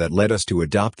appropriately that led us to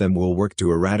adopt them will work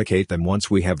to eradicate them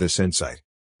once we have this insight.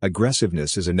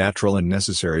 Aggressiveness is a natural and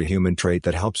necessary human trait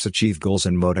that helps achieve goals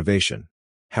and motivation.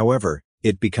 However,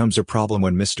 it becomes a problem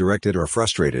when misdirected or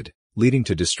frustrated, leading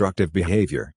to destructive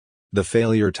behavior. The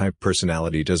failure-type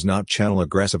personality does not channel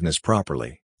aggressiveness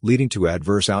properly, leading to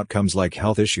adverse outcomes like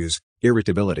health issues,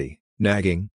 irritability,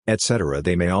 nagging, etc.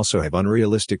 They may also have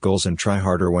unrealistic goals and try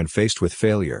harder when faced with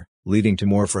failure, leading to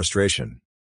more frustration.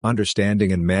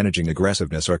 Understanding and managing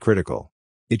aggressiveness are critical.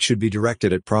 It should be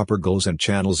directed at proper goals and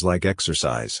channels like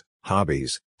exercise,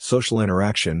 hobbies, social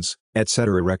interactions,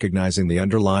 etc. Recognizing the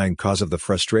underlying cause of the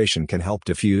frustration can help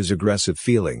diffuse aggressive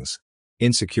feelings.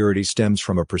 Insecurity stems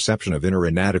from a perception of inner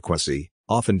inadequacy,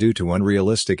 often due to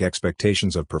unrealistic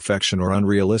expectations of perfection or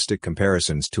unrealistic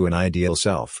comparisons to an ideal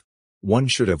self. One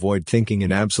should avoid thinking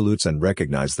in absolutes and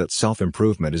recognize that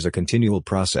self-improvement is a continual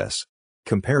process.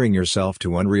 Comparing yourself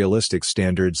to unrealistic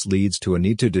standards leads to a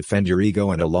need to defend your ego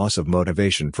and a loss of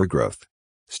motivation for growth.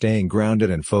 Staying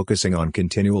grounded and focusing on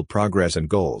continual progress and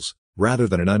goals, rather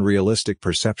than an unrealistic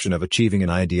perception of achieving an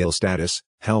ideal status,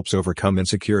 helps overcome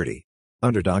insecurity.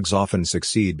 Underdogs often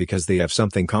succeed because they have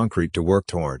something concrete to work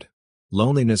toward.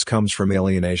 Loneliness comes from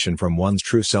alienation from one's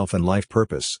true self and life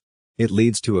purpose. It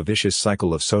leads to a vicious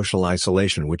cycle of social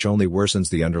isolation which only worsens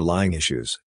the underlying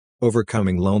issues.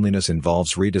 Overcoming loneliness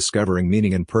involves rediscovering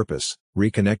meaning and purpose,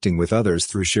 reconnecting with others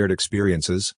through shared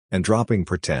experiences, and dropping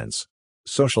pretense.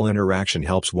 Social interaction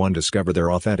helps one discover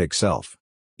their authentic self.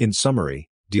 In summary,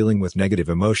 dealing with negative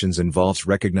emotions involves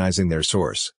recognizing their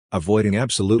source, avoiding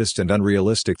absolutist and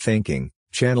unrealistic thinking,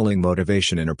 channeling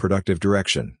motivation in a productive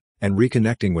direction, and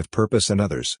reconnecting with purpose and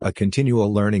others. A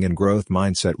continual learning and growth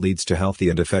mindset leads to healthy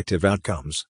and effective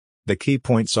outcomes. The key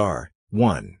points are: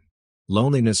 1.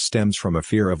 Loneliness stems from a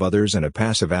fear of others and a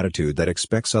passive attitude that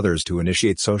expects others to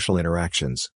initiate social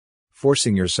interactions.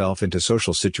 Forcing yourself into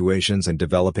social situations and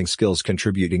developing skills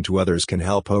contributing to others can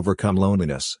help overcome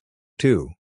loneliness. 2.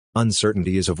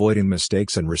 Uncertainty is avoiding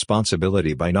mistakes and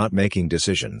responsibility by not making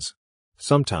decisions.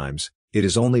 Sometimes, it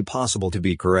is only possible to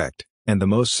be correct, and the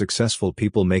most successful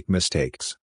people make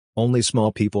mistakes. Only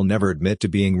small people never admit to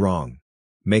being wrong.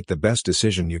 Make the best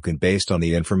decision you can based on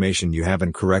the information you have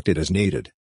and correct it as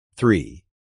needed. 3.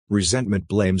 Resentment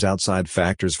blames outside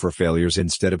factors for failures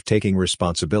instead of taking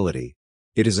responsibility.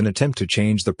 It is an attempt to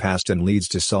change the past and leads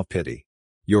to self-pity.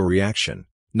 Your reaction,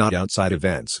 not outside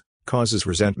events, causes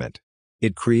resentment.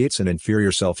 It creates an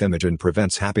inferior self-image and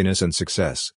prevents happiness and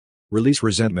success. Release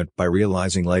resentment by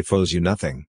realizing life owes you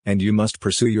nothing, and you must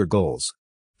pursue your goals.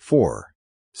 4.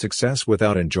 Success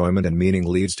without enjoyment and meaning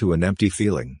leads to an empty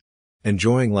feeling.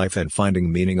 Enjoying life and finding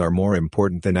meaning are more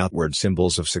important than outward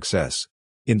symbols of success.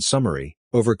 In summary,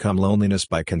 overcome loneliness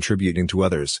by contributing to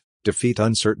others, defeat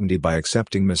uncertainty by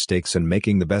accepting mistakes and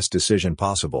making the best decision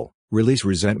possible, release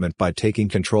resentment by taking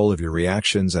control of your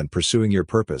reactions and pursuing your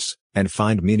purpose, and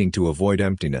find meaning to avoid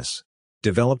emptiness.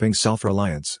 Developing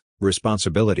self-reliance,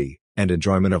 responsibility, and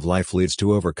enjoyment of life leads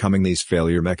to overcoming these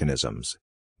failure mechanisms.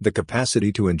 The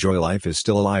capacity to enjoy life is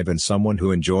still alive in someone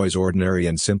who enjoys ordinary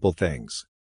and simple things.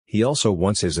 He also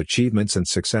wants his achievements and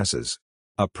successes.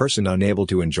 A person unable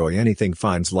to enjoy anything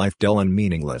finds life dull and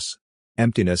meaningless.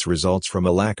 Emptiness results from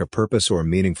a lack of purpose or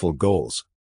meaningful goals.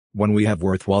 When we have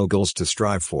worthwhile goals to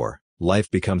strive for, life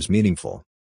becomes meaningful.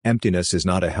 Emptiness is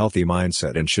not a healthy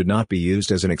mindset and should not be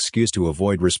used as an excuse to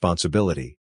avoid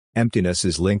responsibility. Emptiness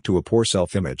is linked to a poor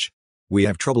self-image. We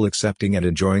have trouble accepting and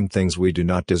enjoying things we do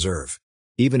not deserve.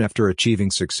 Even after achieving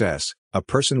success, a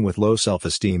person with low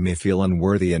self-esteem may feel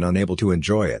unworthy and unable to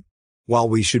enjoy it. While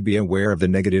we should be aware of the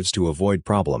negatives to avoid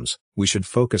problems, we should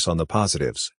focus on the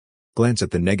positives. Glance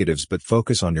at the negatives but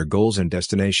focus on your goals and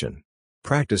destination.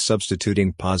 Practice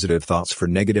substituting positive thoughts for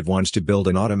negative ones to build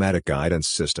an automatic guidance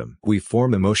system. We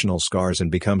form emotional scars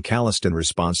and become calloused in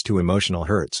response to emotional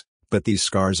hurts, but these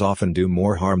scars often do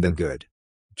more harm than good.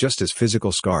 Just as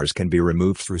physical scars can be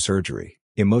removed through surgery,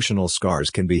 emotional scars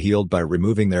can be healed by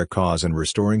removing their cause and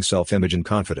restoring self-image and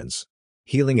confidence.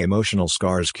 Healing emotional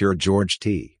scars cured George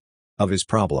T. of his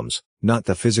problems, not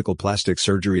the physical plastic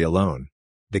surgery alone.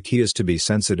 The key is to be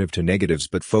sensitive to negatives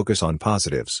but focus on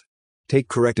positives. Take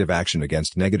corrective action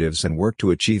against negatives and work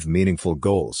to achieve meaningful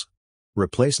goals.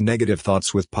 Replace negative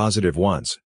thoughts with positive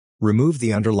ones. Remove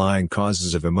the underlying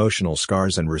causes of emotional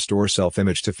scars and restore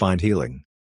self-image to find healing.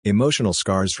 Emotional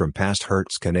scars from past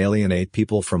hurts can alienate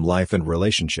people from life and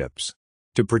relationships.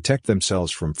 To protect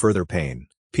themselves from further pain,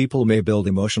 people may build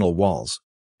emotional walls.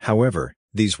 However,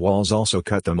 these walls also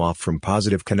cut them off from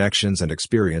positive connections and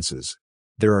experiences.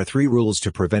 There are 3 rules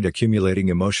to prevent accumulating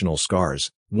emotional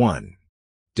scars. 1.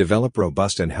 Develop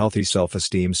robust and healthy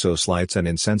self-esteem so slights and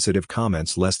insensitive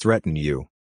comments less threaten you.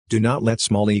 Do not let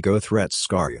small ego threats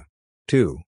scar you.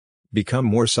 2. Become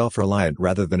more self-reliant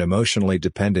rather than emotionally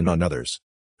dependent on others.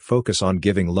 Focus on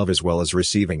giving love as well as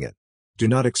receiving it. Do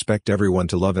not expect everyone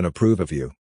to love and approve of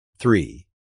you. 3.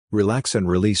 Relax and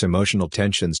release emotional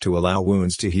tensions to allow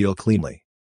wounds to heal cleanly.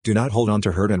 Do not hold on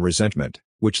to hurt and resentment,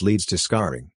 which leads to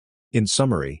scarring. In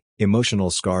summary,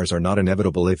 emotional scars are not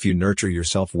inevitable if you nurture your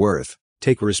self-worth,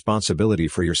 take responsibility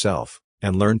for yourself,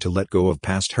 and learn to let go of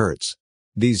past hurts.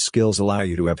 These skills allow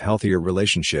you to have healthier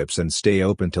relationships and stay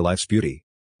open to life's beauty.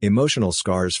 Emotional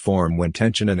scars form when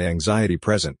tension and anxiety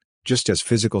present, just as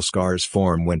physical scars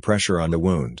form when pressure on the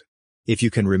wound. If you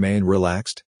can remain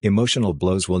relaxed, emotional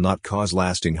blows will not cause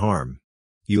lasting harm.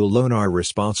 You alone are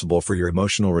responsible for your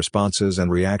emotional responses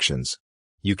and reactions.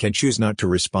 You can choose not to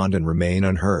respond and remain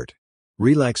unhurt.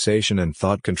 Relaxation and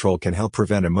thought control can help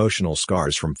prevent emotional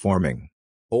scars from forming.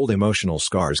 Old emotional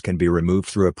scars can be removed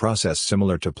through a process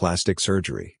similar to plastic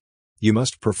surgery. You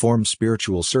must perform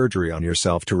spiritual surgery on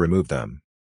yourself to remove them.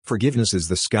 Forgiveness is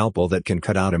the scalpel that can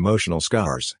cut out emotional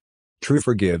scars. True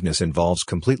forgiveness involves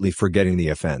completely forgetting the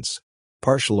offense.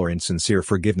 Partial or insincere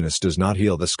forgiveness does not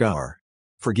heal the scar.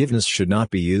 Forgiveness should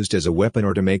not be used as a weapon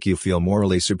or to make you feel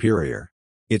morally superior.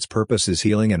 Its purpose is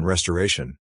healing and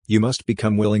restoration. You must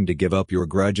become willing to give up your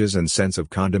grudges and sense of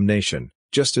condemnation,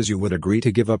 just as you would agree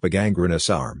to give up a gangrenous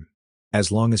arm.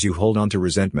 As long as you hold on to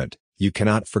resentment, you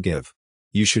cannot forgive.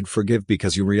 You should forgive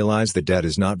because you realize the debt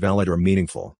is not valid or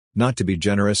meaningful, not to be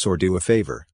generous or do a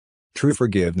favor. True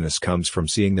forgiveness comes from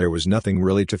seeing there was nothing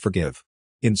really to forgive.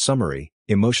 In summary,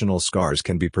 emotional scars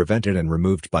can be prevented and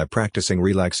removed by practicing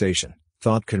relaxation,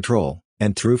 thought control,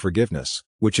 and true forgiveness,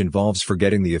 which involves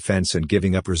forgetting the offense and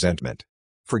giving up resentment.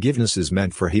 Forgiveness is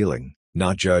meant for healing,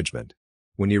 not judgment.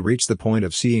 When you reach the point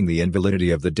of seeing the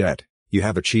invalidity of the debt, you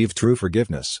have achieved true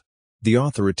forgiveness. The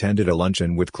author attended a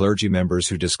luncheon with clergy members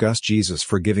who discussed Jesus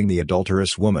forgiving the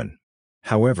adulterous woman.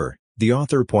 However, the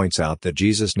author points out that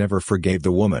Jesus never forgave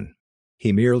the woman.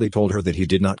 He merely told her that he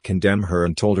did not condemn her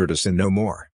and told her to sin no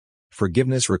more.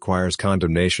 Forgiveness requires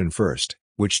condemnation first,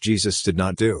 which Jesus did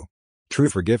not do. True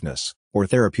forgiveness, or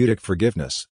therapeutic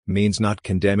forgiveness, means not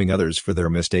condemning others for their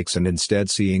mistakes and instead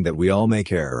seeing that we all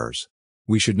make errors.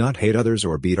 We should not hate others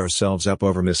or beat ourselves up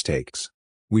over mistakes.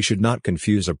 We should not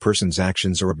confuse a person's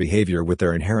actions or behavior with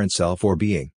their inherent self or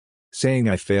being. Saying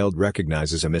I failed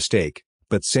recognizes a mistake,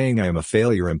 but saying I am a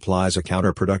failure implies a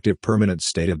counterproductive permanent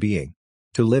state of being.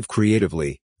 To live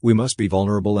creatively, we must be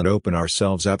vulnerable and open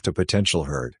ourselves up to potential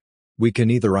hurt. We can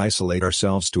either isolate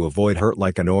ourselves to avoid hurt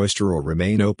like an oyster or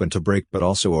remain open to break but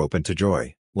also open to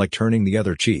joy, like turning the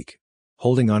other cheek.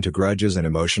 Holding on to grudges and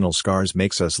emotional scars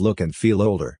makes us look and feel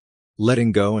older.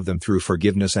 Letting go of them through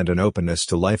forgiveness and an openness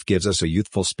to life gives us a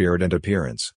youthful spirit and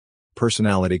appearance.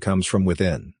 Personality comes from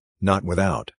within, not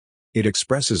without. It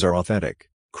expresses our authentic,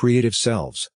 creative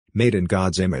selves, made in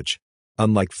God's image.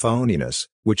 Unlike phoniness,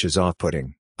 which is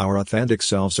off-putting, our authentic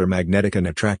selves are magnetic and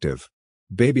attractive.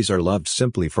 Babies are loved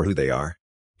simply for who they are.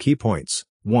 Key points.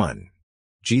 1.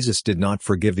 Jesus did not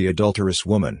forgive the adulterous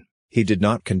woman. He did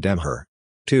not condemn her.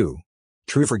 2.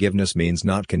 True forgiveness means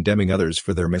not condemning others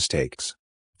for their mistakes.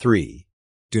 3.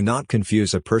 Do not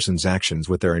confuse a person's actions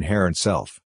with their inherent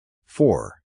self.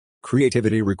 4.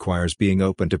 Creativity requires being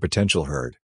open to potential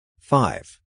hurt.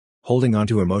 5. Holding on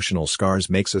to emotional scars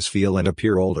makes us feel and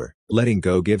appear older. Letting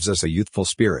go gives us a youthful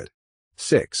spirit.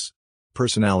 6.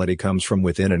 Personality comes from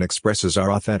within and expresses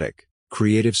our authentic,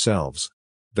 creative selves.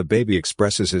 The baby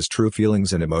expresses his true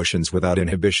feelings and emotions without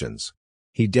inhibitions.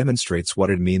 He demonstrates what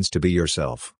it means to be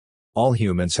yourself. All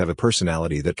humans have a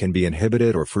personality that can be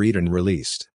inhibited or freed and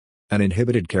released. An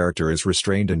inhibited character is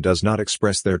restrained and does not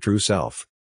express their true self.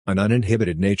 An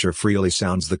uninhibited nature freely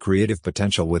sounds the creative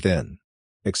potential within.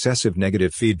 Excessive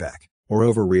negative feedback, or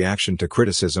overreaction to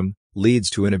criticism, leads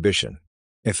to inhibition.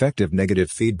 Effective negative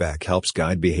feedback helps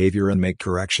guide behavior and make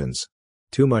corrections.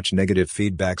 Too much negative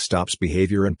feedback stops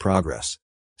behavior and progress.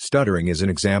 Stuttering is an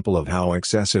example of how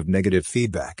excessive negative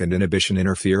feedback and inhibition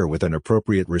interfere with an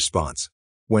appropriate response.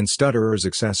 When stutterers'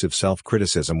 excessive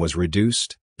self-criticism was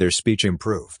reduced, their speech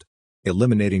improved.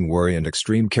 Eliminating worry and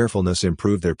extreme carefulness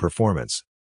improved their performance.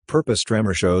 Purpose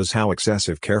tremor shows how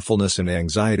excessive carefulness and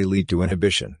anxiety lead to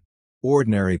inhibition.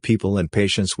 Ordinary people and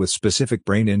patients with specific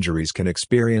brain injuries can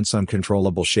experience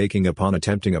uncontrollable shaking upon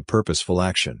attempting a purposeful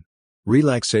action.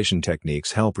 Relaxation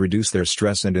techniques help reduce their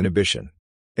stress and inhibition.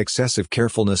 Excessive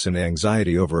carefulness and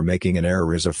anxiety over making an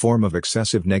error is a form of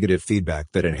excessive negative feedback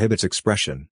that inhibits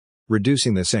expression.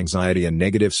 Reducing this anxiety and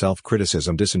negative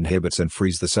self-criticism disinhibits and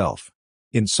frees the self.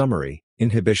 In summary,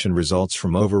 inhibition results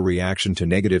from overreaction to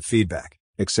negative feedback,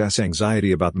 excess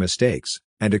anxiety about mistakes,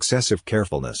 and excessive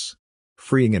carefulness.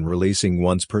 Freeing and releasing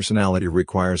one's personality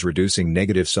requires reducing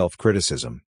negative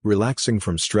self-criticism, relaxing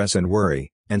from stress and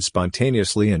worry, and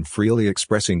spontaneously and freely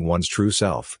expressing one's true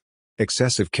self.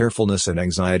 Excessive carefulness and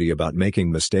anxiety about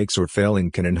making mistakes or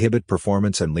failing can inhibit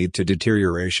performance and lead to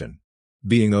deterioration.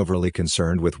 Being overly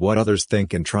concerned with what others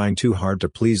think and trying too hard to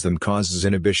please them causes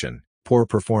inhibition, poor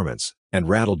performance, and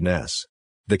rattledness.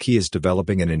 The key is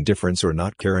developing an indifference or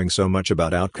not caring so much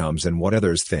about outcomes and what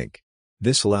others think.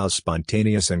 This allows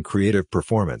spontaneous and creative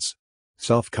performance.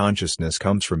 Self-consciousness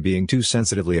comes from being too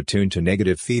sensitively attuned to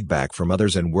negative feedback from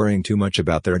others and worrying too much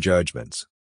about their judgments.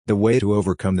 The way to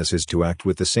overcome this is to act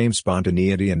with the same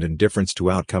spontaneity and indifference to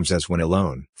outcomes as when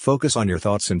alone. Focus on your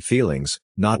thoughts and feelings,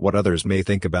 not what others may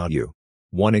think about you.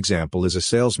 One example is a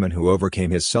salesman who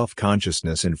overcame his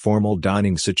self-consciousness in formal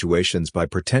dining situations by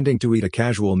pretending to eat a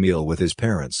casual meal with his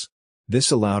parents.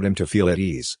 This allowed him to feel at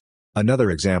ease.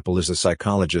 Another example is a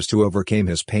psychologist who overcame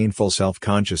his painful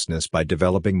self-consciousness by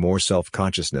developing more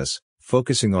self-consciousness,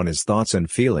 focusing on his thoughts and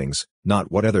feelings,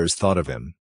 not what others thought of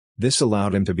him. This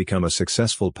allowed him to become a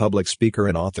successful public speaker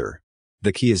and author.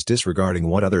 The key is disregarding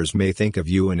what others may think of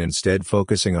you and instead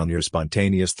focusing on your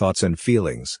spontaneous thoughts and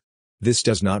feelings. This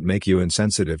does not make you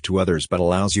insensitive to others but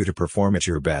allows you to perform at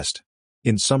your best.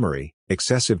 In summary,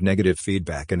 excessive negative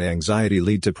feedback and anxiety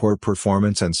lead to poor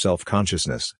performance and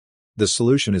self-consciousness. The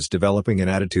solution is developing an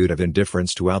attitude of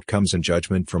indifference to outcomes and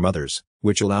judgment from others,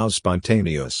 which allows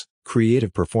spontaneous,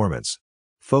 creative performance.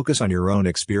 Focus on your own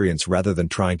experience rather than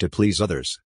trying to please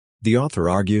others. The author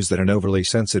argues that an overly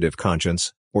sensitive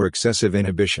conscience, or excessive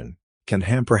inhibition, can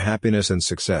hamper happiness and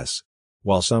success.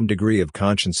 While some degree of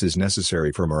conscience is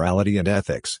necessary for morality and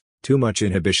ethics, too much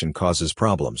inhibition causes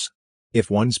problems. If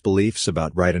one's beliefs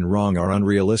about right and wrong are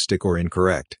unrealistic or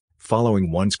incorrect,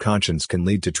 following one's conscience can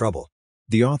lead to trouble.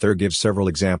 The author gives several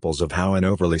examples of how an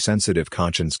overly sensitive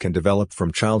conscience can develop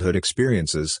from childhood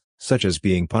experiences, such as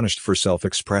being punished for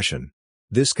self-expression.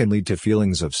 This can lead to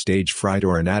feelings of stage fright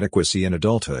or inadequacy in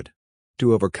adulthood.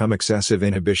 To overcome excessive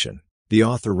inhibition, the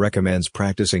author recommends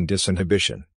practicing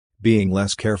disinhibition, being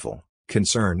less careful,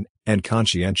 concerned, and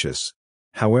conscientious.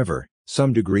 However,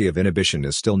 some degree of inhibition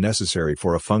is still necessary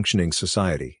for a functioning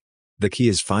society. The key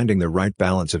is finding the right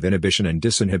balance of inhibition and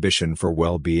disinhibition for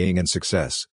well-being and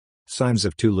success. Signs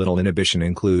of too little inhibition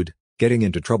include getting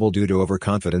into trouble due to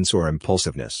overconfidence or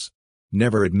impulsiveness,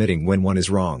 never admitting when one is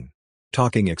wrong,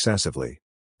 talking excessively.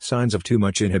 Signs of too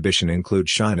much inhibition include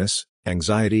shyness,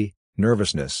 anxiety,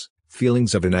 nervousness,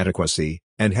 feelings of inadequacy,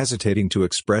 and hesitating to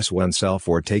express oneself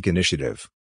or take initiative.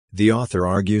 The author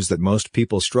argues that most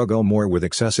people struggle more with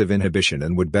excessive inhibition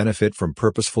and would benefit from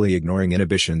purposefully ignoring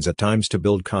inhibitions at times to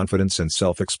build confidence and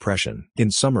self-expression.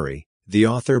 In summary, the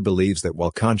author believes that while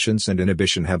conscience and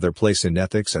inhibition have their place in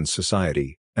ethics and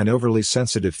society, an overly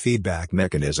sensitive feedback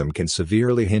mechanism can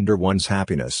severely hinder one's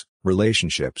happiness,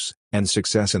 relationships, and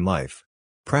success in life.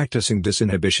 Practicing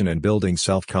disinhibition and building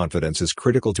self-confidence is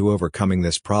critical to overcoming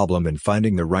this problem and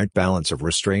finding the right balance of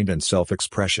restraint and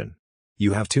self-expression.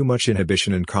 You have too much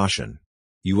inhibition and caution.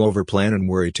 You overplan and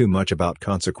worry too much about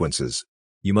consequences.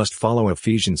 You must follow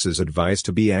Ephesians' advice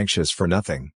to be anxious for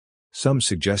nothing. Some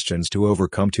suggestions to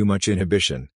overcome too much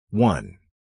inhibition. 1.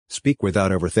 Speak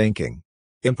without overthinking.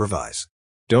 Improvise.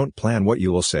 Don't plan what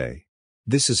you will say.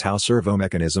 This is how servo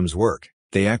mechanisms work.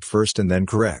 They act first and then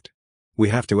correct. We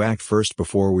have to act first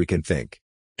before we can think.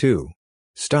 2.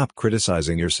 Stop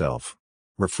criticizing yourself.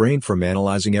 Refrain from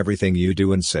analyzing everything you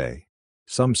do and say.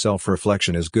 Some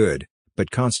self-reflection is good,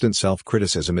 but constant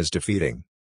self-criticism is defeating.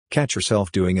 Catch yourself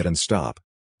doing it and stop.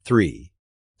 3.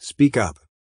 Speak up.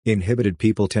 Inhibited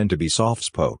people tend to be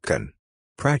soft-spoken.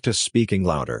 Practice speaking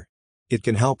louder. It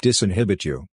can help disinhibit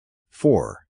you.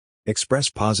 4. Express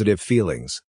positive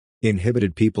feelings.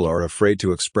 Inhibited people are afraid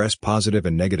to express positive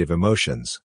and negative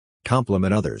emotions.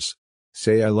 Compliment others.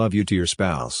 Say I love you to your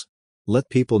spouse. Let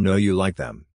people know you like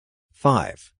them.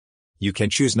 5. You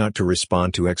can choose not to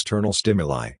respond to external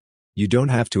stimuli. You don't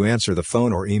have to answer the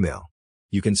phone or email.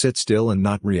 You can sit still and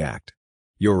not react.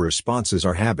 Your responses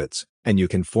are habits, and you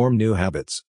can form new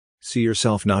habits. See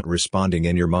yourself not responding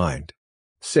in your mind.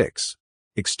 6.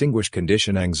 Extinguish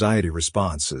conditioned anxiety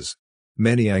responses.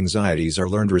 Many anxieties are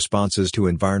learned responses to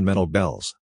environmental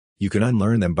bells. You can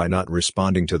unlearn them by not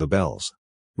responding to the bells.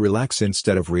 Relax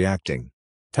instead of reacting.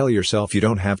 Tell yourself you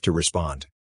don't have to respond.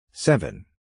 7.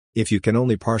 If you can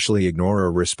only partially ignore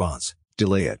a response,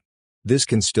 delay it. This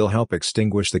can still help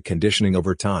extinguish the conditioning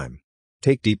over time.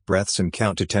 Take deep breaths and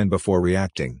count to 10 before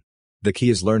reacting. The key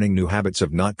is learning new habits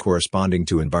of not corresponding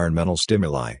to environmental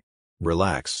stimuli.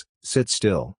 Relax, sit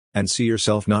still, and see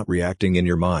yourself not reacting in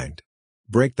your mind.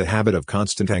 Break the habit of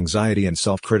constant anxiety and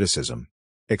self-criticism.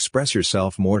 Express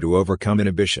yourself more to overcome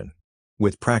inhibition.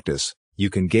 With practice, you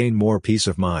can gain more peace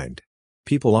of mind.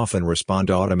 People often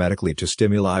respond automatically to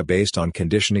stimuli based on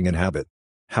conditioning and habit.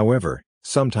 However,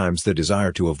 sometimes the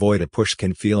desire to avoid a push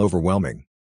can feel overwhelming.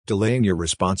 Delaying your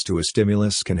response to a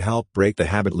stimulus can help break the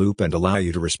habit loop and allow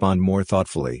you to respond more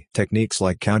thoughtfully. Techniques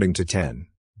like counting to 10,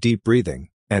 deep breathing,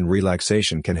 and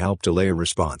relaxation can help delay a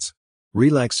response.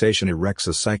 Relaxation erects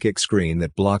a psychic screen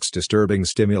that blocks disturbing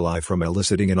stimuli from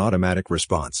eliciting an automatic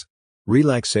response.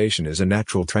 Relaxation is a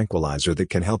natural tranquilizer that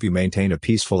can help you maintain a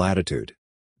peaceful attitude.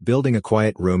 Building a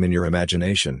quiet room in your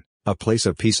imagination, a place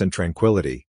of peace and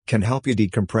tranquility, can help you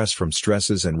decompress from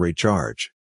stresses and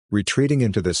recharge. Retreating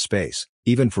into this space,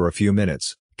 even for a few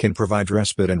minutes, can provide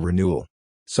respite and renewal.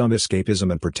 Some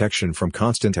escapism and protection from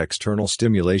constant external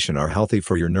stimulation are healthy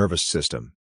for your nervous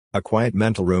system. A quiet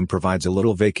mental room provides a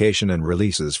little vacation and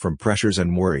releases from pressures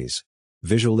and worries.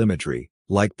 Visual imagery,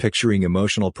 like picturing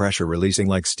emotional pressure releasing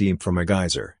like steam from a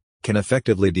geyser, can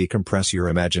effectively decompress your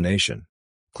imagination.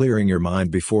 Clearing your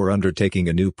mind before undertaking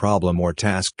a new problem or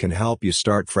task can help you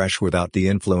start fresh without the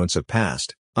influence of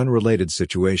past, unrelated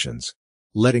situations.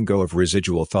 Letting go of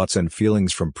residual thoughts and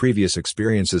feelings from previous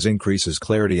experiences increases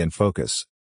clarity and focus.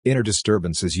 Inner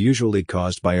disturbance is usually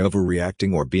caused by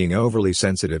overreacting or being overly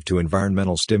sensitive to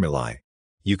environmental stimuli.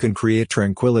 You can create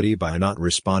tranquility by not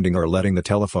responding or letting the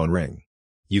telephone ring.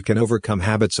 You can overcome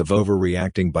habits of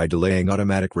overreacting by delaying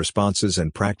automatic responses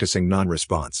and practicing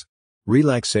non-response.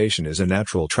 Relaxation is a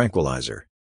natural tranquilizer.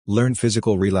 Learn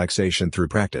physical relaxation through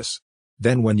practice.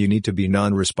 Then when you need to be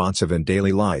non-responsive in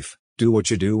daily life, do what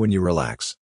you do when you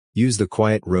relax. Use the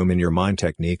quiet room in your mind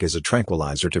technique as a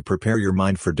tranquilizer to prepare your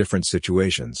mind for different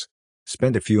situations.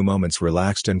 Spend a few moments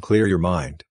relaxed and clear your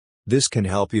mind. This can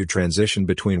help you transition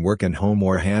between work and home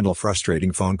or handle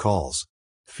frustrating phone calls.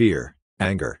 Fear,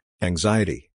 anger,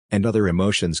 anxiety, and other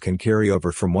emotions can carry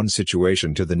over from one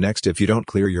situation to the next if you don't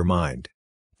clear your mind.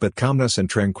 But calmness and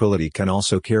tranquility can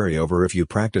also carry over if you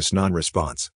practice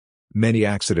non-response. Many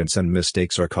accidents and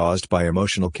mistakes are caused by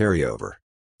emotional carryover.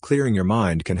 Clearing your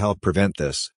mind can help prevent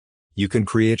this. You can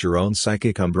create your own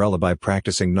psychic umbrella by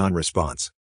practicing non-response.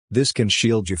 This can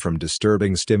shield you from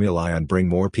disturbing stimuli and bring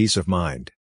more peace of mind.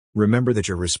 Remember that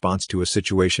your response to a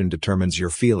situation determines your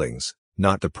feelings,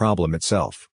 not the problem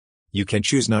itself. You can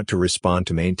choose not to respond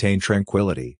to maintain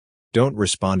tranquility. Don't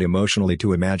respond emotionally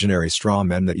to imaginary straw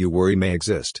men that you worry may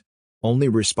exist. Only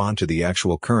respond to the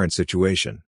actual current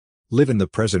situation. Live in the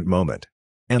present moment.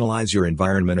 Analyze your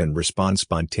environment and respond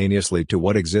spontaneously to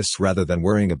what exists rather than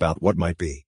worrying about what might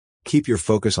be. Keep your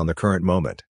focus on the current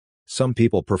moment. Some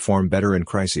people perform better in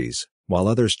crises, while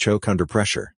others choke under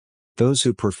pressure. Those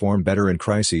who perform better in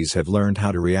crises have learned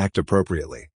how to react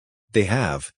appropriately. They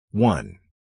have 1.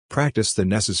 Practiced the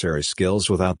necessary skills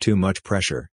without too much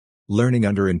pressure. Learning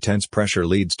under intense pressure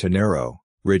leads to narrow,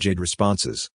 rigid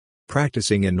responses.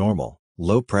 Practicing in normal,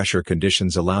 low-pressure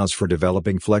conditions allows for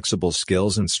developing flexible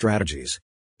skills and strategies.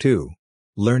 2.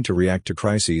 Learn to react to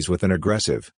crises with an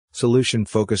aggressive,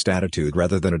 solution-focused attitude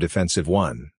rather than a defensive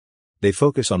one. They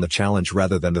focus on the challenge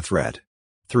rather than the threat.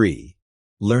 3.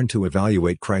 Learn to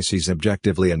evaluate crises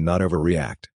objectively and not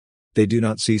overreact. They do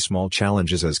not see small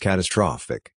challenges as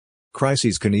catastrophic.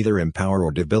 Crises can either empower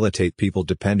or debilitate people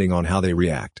depending on how they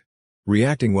react.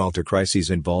 Reacting well to crises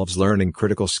involves learning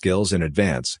critical skills in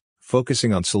advance,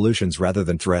 focusing on solutions rather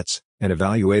than threats, and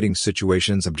evaluating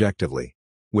situations objectively.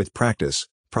 With practice,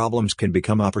 problems can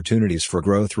become opportunities for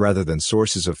growth rather than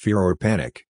sources of fear or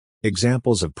panic.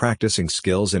 Examples of practicing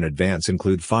skills in advance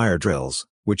include fire drills,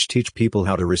 which teach people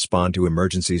how to respond to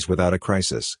emergencies without a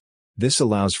crisis. This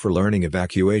allows for learning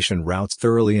evacuation routes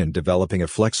thoroughly and developing a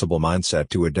flexible mindset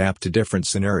to adapt to different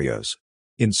scenarios.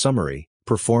 In summary,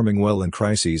 performing well in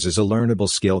crises is a learnable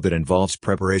skill that involves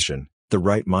preparation, the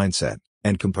right mindset,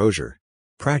 and composure.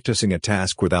 Practicing a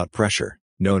task without pressure,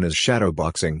 known as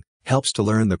shadowboxing, helps to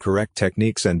learn the correct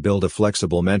techniques and build a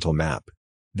flexible mental map.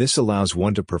 This allows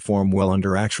one to perform well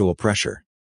under actual pressure.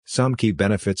 Some key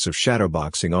benefits of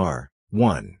shadowboxing are: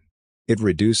 1. It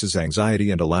reduces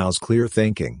anxiety and allows clear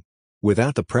thinking.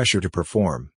 Without the pressure to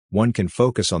perform, one can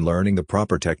focus on learning the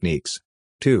proper techniques.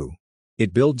 2.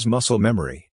 It builds muscle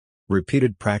memory.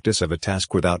 Repeated practice of a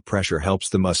task without pressure helps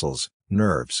the muscles,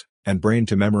 nerves, and brain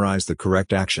to memorize the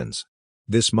correct actions.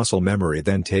 This muscle memory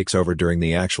then takes over during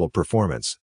the actual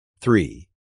performance. 3.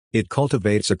 It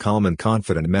cultivates a calm and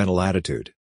confident mental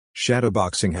attitude.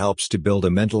 Shadowboxing helps to build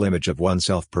a mental image of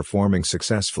oneself performing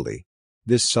successfully.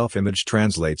 This self-image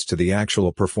translates to the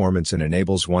actual performance and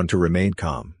enables one to remain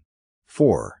calm.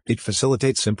 4. It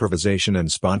facilitates improvisation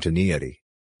and spontaneity.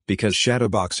 Because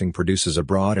shadowboxing produces a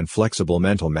broad and flexible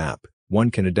mental map,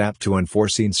 one can adapt to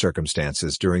unforeseen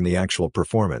circumstances during the actual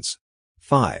performance.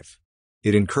 5.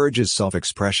 It encourages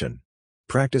self-expression.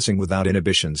 Practicing without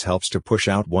inhibitions helps to push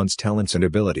out one's talents and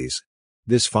abilities.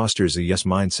 This fosters a yes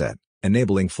mindset,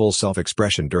 enabling full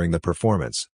self-expression during the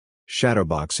performance.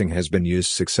 Shadowboxing has been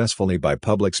used successfully by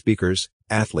public speakers,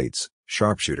 athletes,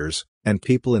 sharpshooters, and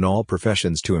people in all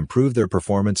professions to improve their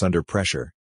performance under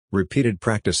pressure. Repeated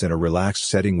practice in a relaxed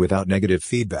setting without negative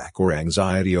feedback or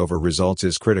anxiety over results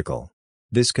is critical.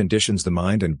 This conditions the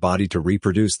mind and body to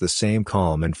reproduce the same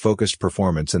calm and focused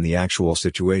performance in the actual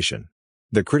situation.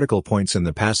 The critical points in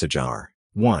the passage are: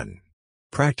 1.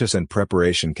 Practice and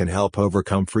preparation can help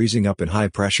overcome freezing up in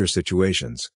high-pressure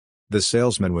situations. The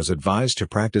salesman was advised to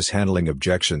practice handling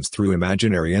objections through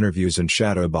imaginary interviews and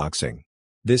shadow boxing.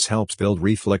 This helps build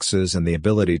reflexes and the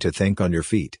ability to think on your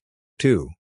feet.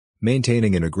 2.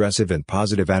 Maintaining an aggressive and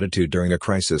positive attitude during a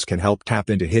crisis can help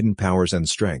tap into hidden powers and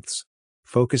strengths.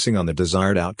 Focusing on the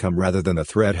desired outcome rather than the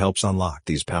threat helps unlock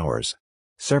these powers.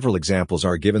 Several examples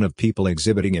are given of people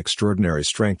exhibiting extraordinary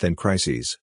strength in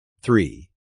crises. 3.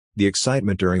 The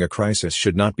excitement during a crisis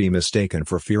should not be mistaken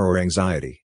for fear or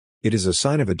anxiety. It is a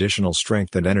sign of additional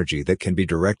strength and energy that can be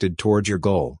directed towards your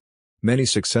goal. Many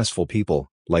successful people,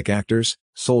 like actors,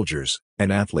 soldiers,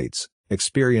 and athletes,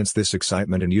 experience this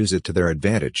excitement and use it to their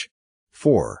advantage.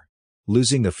 4.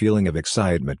 Losing the feeling of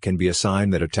excitement can be a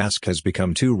sign that a task has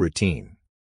become too routine.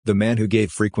 The man who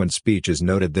gave frequent speeches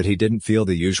noted that he didn't feel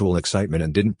the usual excitement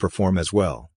and didn't perform as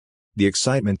well. The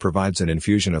excitement provides an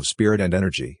infusion of spirit and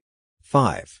energy.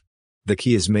 5. The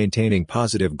key is maintaining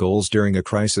positive goals during a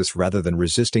crisis rather than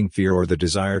resisting fear or the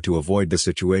desire to avoid the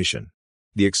situation.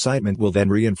 The excitement will then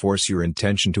reinforce your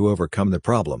intention to overcome the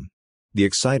problem. The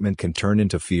excitement can turn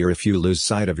into fear if you lose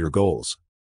sight of your goals.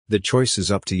 The choice is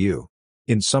up to you.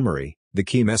 In summary, the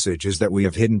key message is that we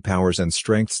have hidden powers and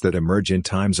strengths that emerge in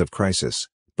times of crisis,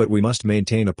 but we must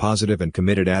maintain a positive and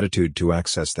committed attitude to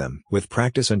access them. With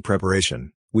practice and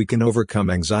preparation, we can overcome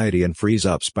anxiety and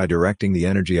freeze-ups by directing the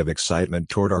energy of excitement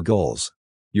toward our goals.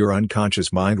 Your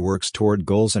unconscious mind works toward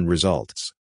goals and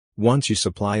results. Once you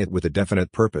supply it with a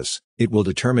definite purpose, it will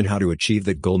determine how to achieve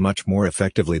that goal much more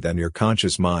effectively than your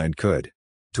conscious mind could.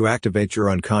 To activate your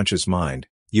unconscious mind,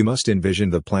 you must envision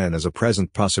the plan as a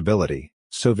present possibility,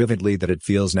 so vividly that it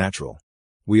feels natural.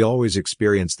 We always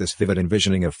experience this vivid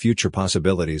envisioning of future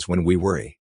possibilities when we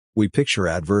worry. We picture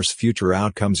adverse future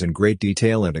outcomes in great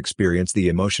detail and experience the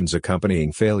emotions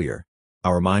accompanying failure.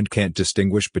 Our mind can't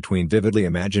distinguish between vividly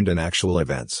imagined and actual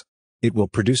events. It will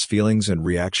produce feelings and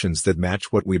reactions that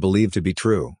match what we believe to be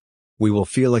true. We will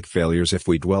feel like failures if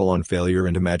we dwell on failure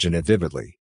and imagine it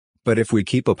vividly. But if we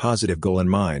keep a positive goal in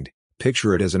mind,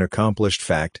 picture it as an accomplished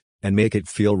fact, and make it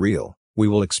feel real, we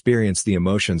will experience the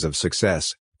emotions of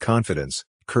success, confidence,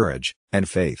 courage, and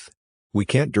faith. We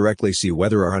can't directly see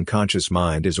whether our unconscious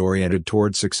mind is oriented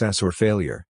toward success or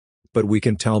failure. But we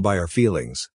can tell by our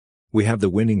feelings. We have the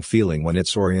winning feeling when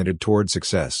it's oriented toward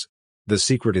success. The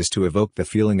secret is to evoke the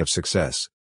feeling of success.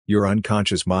 Your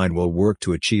unconscious mind will work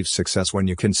to achieve success when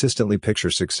you consistently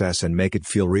picture success and make it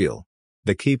feel real.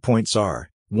 The key points are: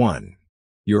 1.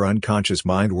 Your unconscious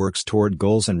mind works toward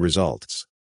goals and results.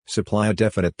 Supply a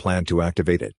definite plan to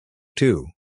activate it. 2.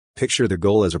 Picture the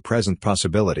goal as a present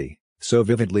possibility, so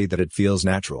vividly that it feels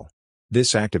natural.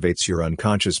 This activates your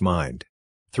unconscious mind.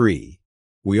 3.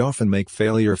 We often make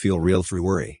failure feel real through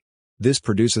worry. This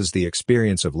produces the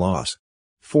experience of loss.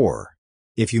 4.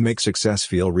 If you make success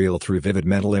feel real through vivid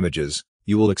mental images,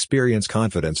 you will experience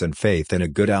confidence and faith in a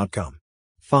good outcome.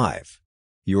 5.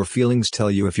 Your feelings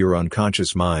tell you if your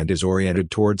unconscious mind is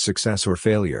oriented toward success or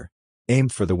failure. Aim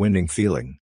for the winning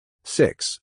feeling.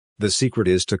 6. The secret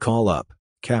is to call up,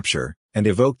 capture, and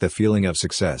evoke the feeling of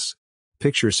success.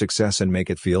 Picture success and make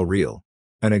it feel real.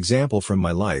 An example from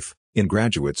my life: in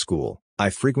graduate school, I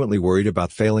frequently worried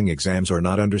about failing exams or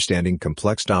not understanding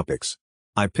complex topics.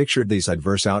 I pictured these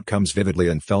adverse outcomes vividly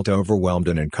and felt overwhelmed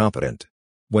and incompetent.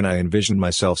 When I envisioned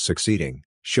myself succeeding,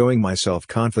 showing myself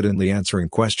confidently answering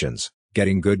questions,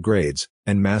 getting good grades,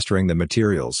 and mastering the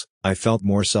materials, I felt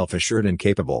more self-assured and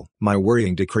capable. My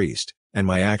worrying decreased, and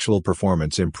my actual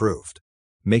performance improved.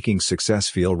 Making success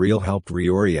feel real helped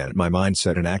reorient my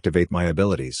mindset and activate my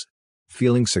abilities.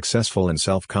 Feeling successful and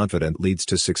self-confident leads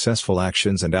to successful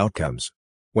actions and outcomes.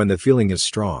 When the feeling is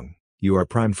strong, you are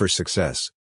primed for success.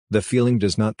 The feeling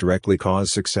does not directly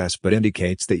cause success but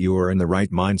indicates that you are in the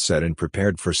right mindset and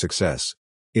prepared for success.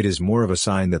 It is more of a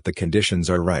sign that the conditions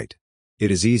are right.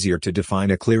 It is easier to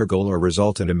define a clear goal or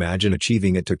result and imagine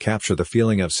achieving it to capture the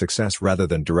feeling of success rather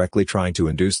than directly trying to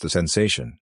induce the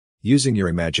sensation. Using your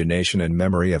imagination and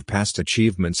memory of past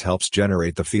achievements helps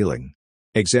generate the feeling.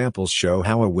 Examples show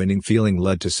how a winning feeling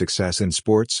led to success in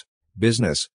sports,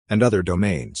 business, and other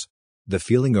domains. The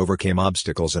feeling overcame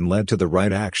obstacles and led to the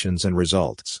right actions and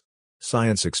results.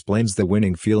 Science explains the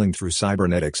winning feeling through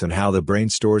cybernetics and how the brain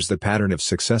stores the pattern of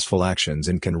successful actions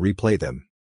and can replay them.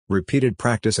 Repeated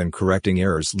practice and correcting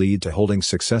errors lead to holding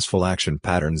successful action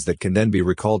patterns that can then be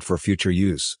recalled for future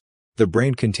use. The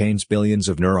brain contains billions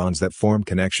of neurons that form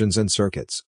connections and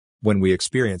circuits. When we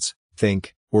experience,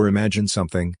 think, or imagine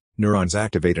something, neurons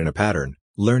activate in a pattern,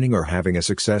 learning or having a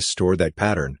success store that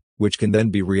pattern, which can then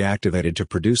be reactivated to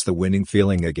produce the winning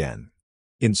feeling again.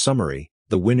 In summary,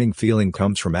 the winning feeling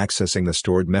comes from accessing the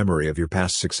stored memory of your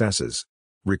past successes.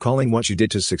 Recalling what you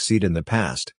did to succeed in the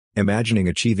past, imagining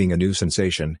achieving a new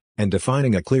sensation, and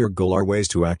defining a clear goal are ways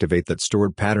to activate that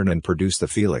stored pattern and produce the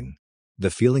feeling. The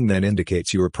feeling then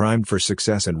indicates you are primed for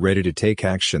success and ready to take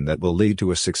action that will lead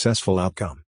to a successful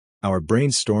outcome. Our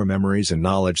brains store memories and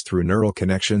knowledge through neural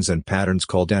connections and patterns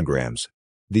called engrams.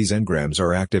 These engrams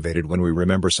are activated when we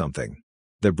remember something.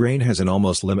 The brain has an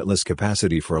almost limitless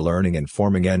capacity for learning and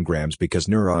forming engrams because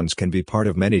neurons can be part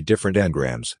of many different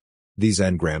engrams. These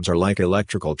engrams are like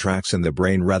electrical tracks in the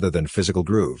brain rather than physical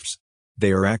grooves.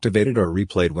 They are activated or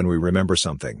replayed when we remember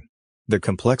something. The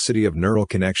complexity of neural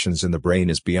connections in the brain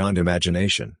is beyond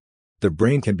imagination. The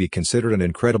brain can be considered an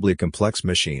incredibly complex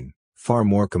machine, far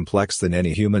more complex than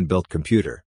any human-built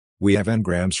computer. We have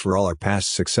engrams for all our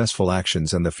past successful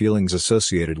actions and the feelings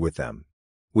associated with them.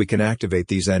 We can activate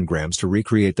these engrams to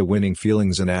recreate the winning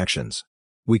feelings and actions.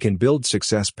 We can build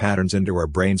success patterns into our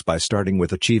brains by starting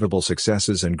with achievable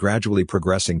successes and gradually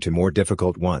progressing to more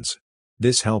difficult ones.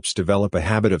 This helps develop a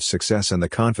habit of success and the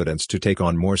confidence to take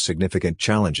on more significant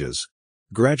challenges.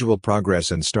 Gradual progress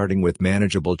and starting with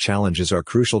manageable challenges are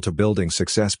crucial to building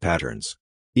success patterns.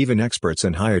 Even experts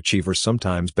and high achievers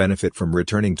sometimes benefit from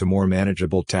returning to more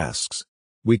manageable tasks.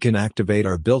 We can activate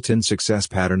our built-in success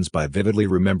patterns by vividly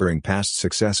remembering past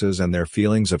successes and their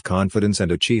feelings of confidence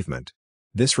and achievement.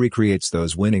 This recreates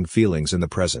those winning feelings in the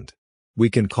present. We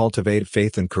can cultivate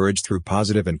faith and courage through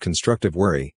positive and constructive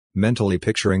worry, mentally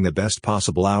picturing the best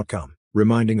possible outcome,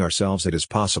 reminding ourselves it is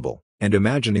possible, and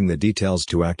imagining the details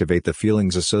to activate the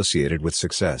feelings associated with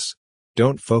success.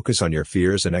 Don't focus on your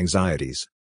fears and anxieties.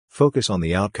 Focus on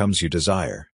the outcomes you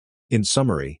desire. In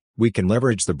summary, we can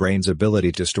leverage the brain's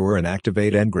ability to store and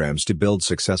activate engrams to build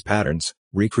success patterns,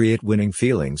 recreate winning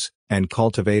feelings, and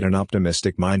cultivate an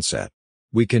optimistic mindset.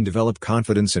 We can develop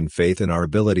confidence and faith in our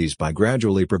abilities by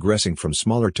gradually progressing from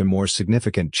smaller to more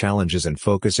significant challenges and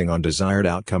focusing on desired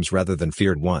outcomes rather than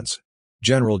feared ones.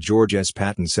 General George S.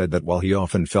 Patton said that while he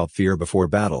often felt fear before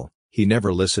battle, he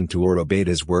never listened to or obeyed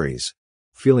his worries.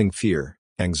 Feeling fear,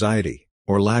 anxiety,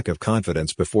 or lack of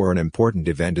confidence before an important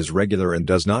event is regular and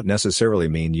does not necessarily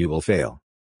mean you will fail.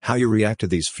 How you react to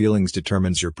these feelings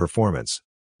determines your performance.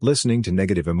 Listening to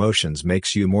negative emotions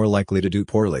makes you more likely to do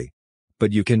poorly.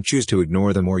 But you can choose to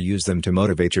ignore them or use them to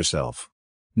motivate yourself.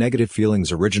 Negative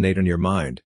feelings originate in your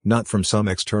mind, not from some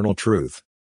external truth.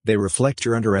 They reflect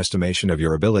your underestimation of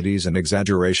your abilities and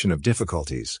exaggeration of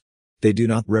difficulties. They do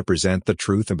not represent the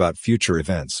truth about future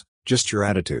events, just your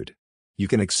attitude. You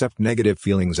can accept negative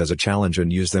feelings as a challenge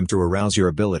and use them to arouse your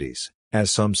abilities, as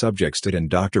some subjects did in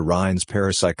Dr. Ryan's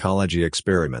parapsychology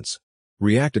experiments.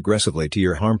 React aggressively to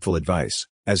your harmful advice,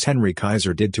 as Henry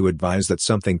Kaiser did to advise that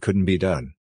something couldn't be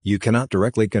done. You cannot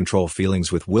directly control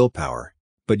feelings with willpower,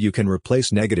 but you can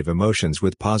replace negative emotions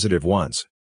with positive ones.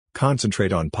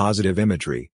 Concentrate on positive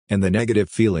imagery, and the negative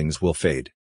feelings will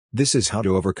fade. This is how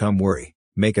to overcome worry.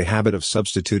 Make a habit of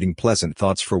substituting pleasant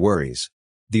thoughts for worries.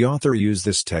 The author used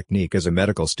this technique as a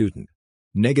medical student.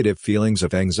 Negative feelings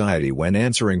of anxiety when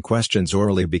answering questions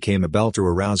orally became a bell to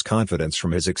arouse confidence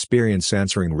from his experience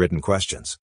answering written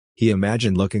questions. He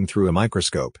imagined looking through a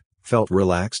microscope, felt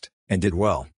relaxed, and did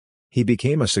well. He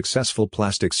became a successful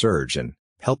plastic surgeon,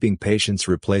 helping patients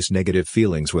replace negative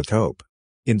feelings with hope.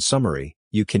 In summary,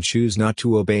 you can choose not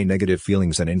to obey negative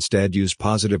feelings and instead use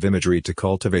positive imagery to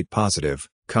cultivate positive,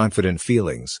 confident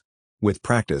feelings. With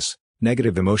practice,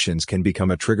 negative emotions can become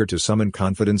a trigger to summon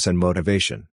confidence and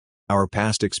motivation. Our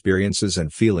past experiences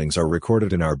and feelings are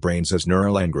recorded in our brains as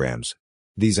neural engrams.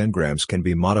 These engrams can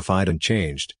be modified and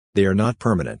changed, they are not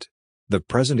permanent. The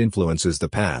present influences the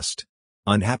past.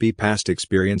 Unhappy past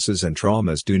experiences and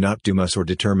traumas do not doom us or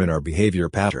determine our behavior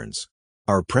patterns.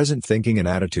 Our present thinking and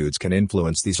attitudes can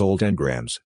influence these old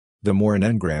engrams. The more an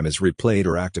engram is replayed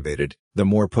or activated, the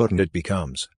more potent it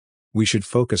becomes. We should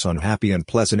focus on happy and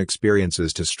pleasant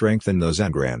experiences to strengthen those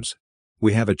engrams.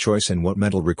 We have a choice in what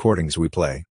mental recordings we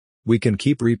play. We can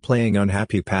keep replaying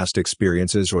unhappy past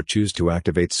experiences or choose to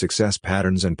activate success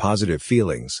patterns and positive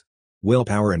feelings.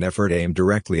 Willpower and effort aimed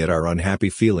directly at our unhappy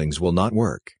feelings will not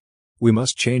work. We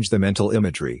must change the mental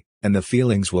imagery, and the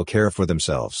feelings will care for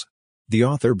themselves. The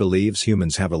author believes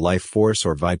humans have a life force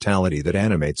or vitality that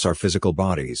animates our physical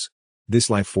bodies. This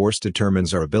life force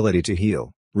determines our ability to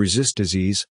heal, resist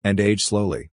disease, and age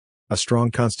slowly. A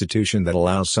strong constitution that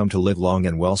allows some to live long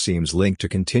and well seems linked to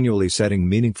continually setting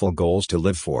meaningful goals to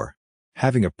live for.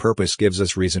 Having a purpose gives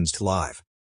us reasons to live.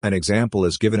 An example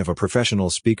is given of a professional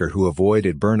speaker who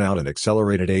avoided burnout and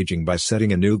accelerated aging by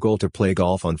setting a new goal to play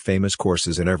golf on famous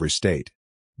courses in every state.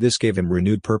 This gave him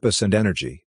renewed purpose and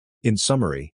energy. In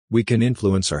summary, we can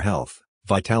influence our health,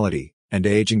 vitality, and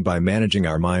aging by managing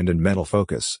our mind and mental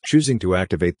focus. Choosing to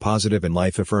activate positive and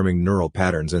life-affirming neural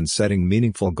patterns and setting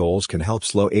meaningful goals can help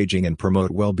slow aging and promote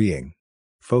well-being.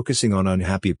 Focusing on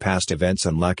unhappy past events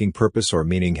and lacking purpose or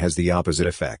meaning has the opposite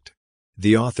effect.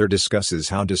 The author discusses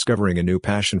how discovering a new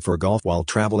passion for golf while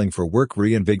traveling for work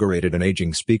reinvigorated an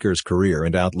aging speaker's career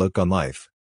and outlook on life.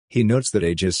 He notes that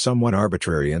age is somewhat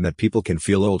arbitrary and that people can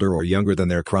feel older or younger than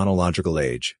their chronological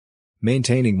age.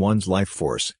 Maintaining one's life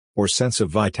force, or sense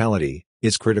of vitality,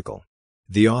 is critical.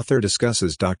 The author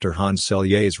discusses Dr. Hans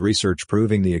Selye's research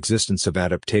proving the existence of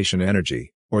adaptation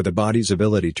energy, or the body's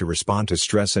ability to respond to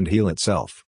stress and heal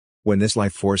itself. When this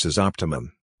life force is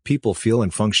optimum, people feel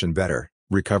and function better,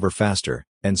 recover faster,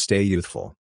 and stay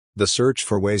youthful. The search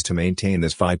for ways to maintain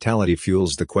this vitality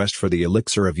fuels the quest for the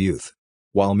elixir of youth.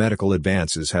 While medical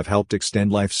advances have helped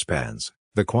extend lifespans,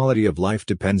 the quality of life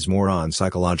depends more on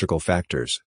psychological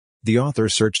factors. The author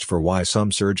searched for why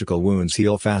some surgical wounds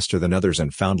heal faster than others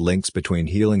and found links between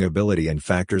healing ability and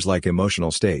factors like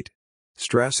emotional state.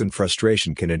 Stress and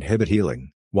frustration can inhibit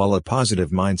healing, while a positive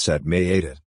mindset may aid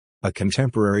it. A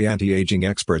contemporary anti-aging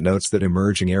expert notes that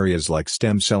emerging areas like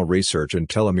stem cell research and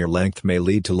telomere length may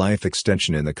lead to life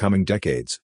extension in the coming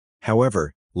decades.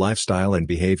 However, lifestyle and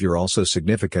behavior also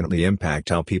significantly impact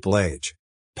how people age.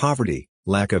 Poverty,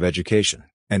 lack of education,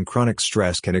 and chronic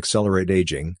stress can accelerate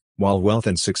aging, while wealth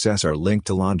and success are linked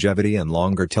to longevity and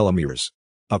longer telomeres.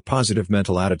 A positive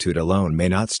mental attitude alone may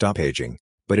not stop aging,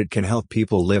 but it can help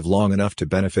people live long enough to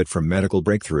benefit from medical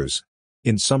breakthroughs.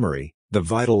 In summary, the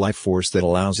vital life force that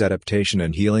allows adaptation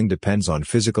and healing depends on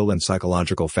physical and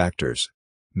psychological factors.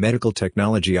 Medical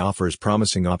technology offers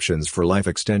promising options for life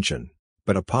extension,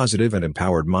 but a positive and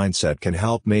empowered mindset can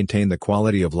help maintain the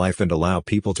quality of life and allow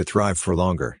people to thrive for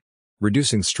longer.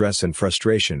 Reducing stress and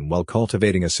frustration while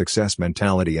cultivating a success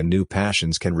mentality and new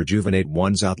passions can rejuvenate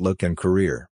one's outlook and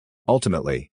career.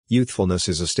 Ultimately, youthfulness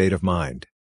is a state of mind.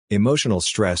 Emotional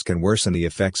stress can worsen the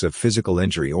effects of physical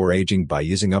injury or aging by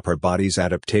using up our body's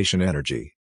adaptation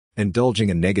energy. Indulging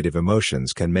in negative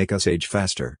emotions can make us age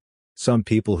faster. Some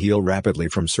people heal rapidly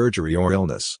from surgery or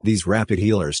illness. These rapid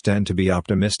healers tend to be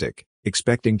optimistic,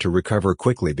 expecting to recover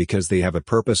quickly because they have a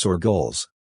purpose or goals.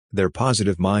 Their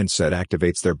positive mindset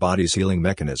activates their body's healing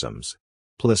mechanisms.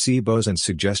 Placebos and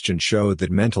suggestions show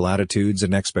that mental attitudes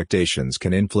and expectations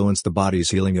can influence the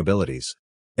body's healing abilities.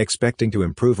 Expecting to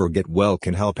improve or get well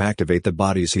can help activate the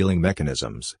body's healing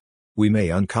mechanisms. We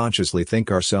may unconsciously think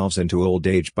ourselves into old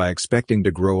age by expecting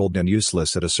to grow old and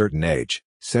useless at a certain age,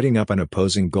 setting up an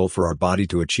opposing goal for our body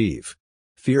to achieve.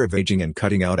 Fear of aging and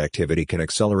cutting out activity can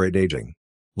accelerate aging.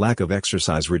 Lack of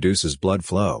exercise reduces blood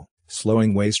flow,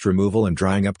 slowing waste removal and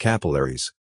drying up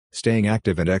capillaries. Staying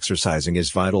active and exercising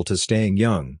is vital to staying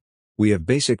young. We have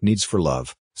basic needs for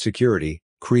love, security,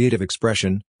 creative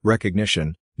expression,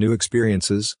 recognition, new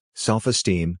experiences,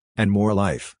 self-esteem, and more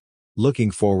life. Looking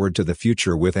forward to the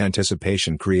future with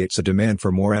anticipation creates a demand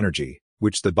for more energy,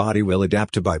 which the body will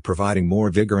adapt to by providing more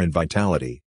vigor and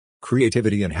vitality.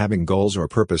 Creativity and having goals or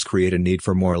purpose create a need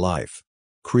for more life.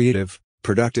 Creative,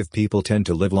 productive people tend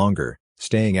to live longer,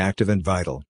 staying active and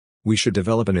vital. We should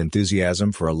develop an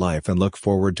enthusiasm for a life and look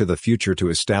forward to the future to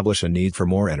establish a need for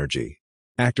more energy.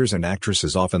 Actors and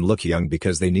actresses often look young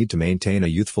because they need to maintain a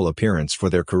youthful appearance for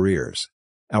their careers.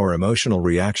 Our emotional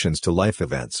reactions to life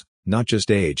events, not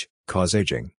just age, cause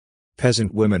aging.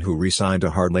 Peasant women who resign to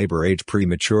hard labor age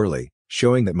prematurely,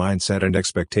 showing that mindset and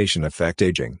expectation affect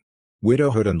aging.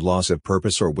 Widowhood and loss of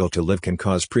purpose or will to live can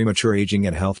cause premature aging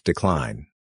and health decline.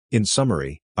 In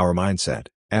summary, our mindset,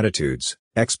 attitudes,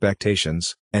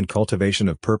 expectations, and cultivation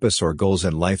of purpose or goals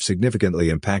in life significantly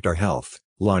impact our health,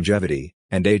 longevity,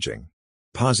 and aging.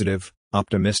 Positive,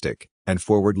 optimistic, and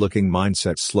forward-looking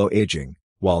mindsets slow aging,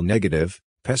 while negative,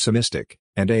 pessimistic,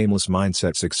 and aimless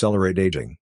mindsets accelerate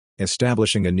aging.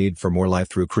 Establishing a need for more life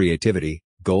through creativity,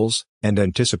 goals, and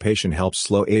anticipation helps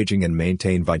slow aging and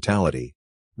maintain vitality.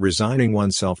 Resigning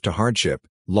oneself to hardship,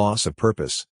 loss of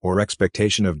purpose, or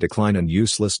expectation of decline and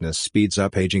uselessness speeds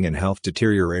up aging and health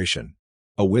deterioration.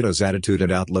 A widow's attitude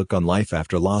and outlook on life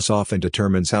after loss often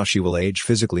determines how she will age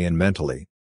physically and mentally.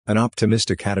 An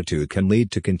optimistic attitude can lead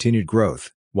to continued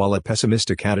growth, while a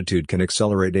pessimistic attitude can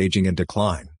accelerate aging and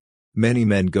decline. Many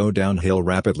men go downhill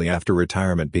rapidly after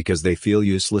retirement because they feel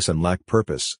useless and lack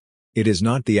purpose. It is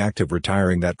not the act of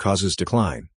retiring that causes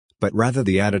decline, but rather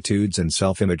the attitudes and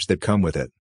self-image that come with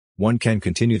it. One can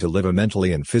continue to live a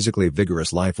mentally and physically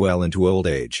vigorous life well into old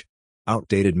age.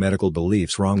 Outdated medical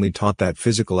beliefs wrongly taught that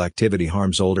physical activity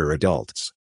harms older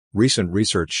adults. Recent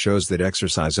research shows that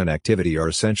exercise and activity are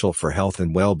essential for health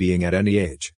and well-being at any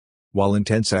age. While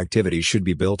intense activity should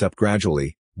be built up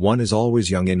gradually, one is always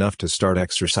young enough to start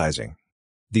exercising.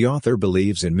 The author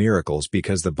believes in miracles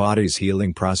because the body's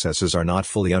healing processes are not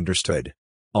fully understood.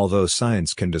 Although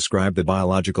science can describe the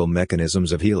biological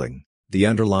mechanisms of healing, the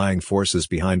underlying forces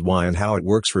behind why and how it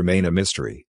works remain a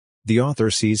mystery. The author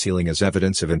sees healing as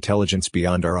evidence of intelligence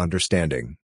beyond our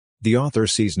understanding. The author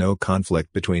sees no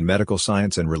conflict between medical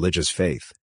science and religious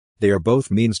faith. They are both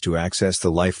means to access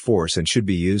the life force and should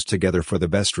be used together for the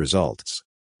best results.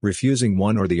 Refusing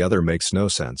one or the other makes no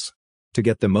sense. To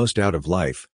get the most out of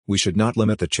life, we should not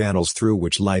limit the channels through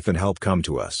which life and help come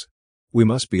to us. We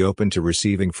must be open to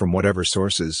receiving from whatever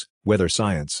sources, whether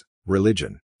science,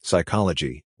 religion,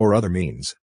 psychology, or other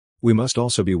means. We must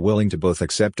also be willing to both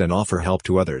accept and offer help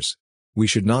to others. We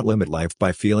should not limit life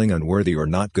by feeling unworthy or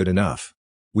not good enough.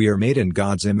 We are made in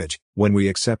God's image. When we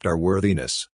accept our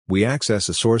worthiness, we access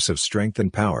a source of strength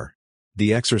and power.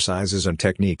 The exercises and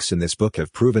techniques in this book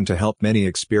have proven to help many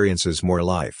experience more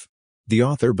life. The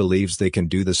author believes they can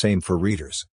do the same for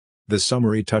readers. The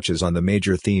summary touches on the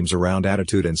major themes around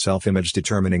attitude and self-image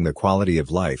determining the quality of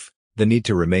life, the need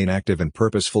to remain active and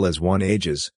purposeful as one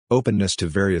ages, openness to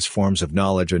various forms of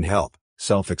knowledge and help,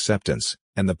 self-acceptance,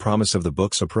 and the promise of the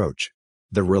book's approach.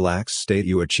 The relaxed state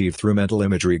you achieve through mental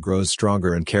imagery grows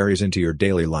stronger and carries into your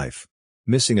daily life.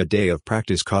 Missing a day of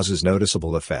practice causes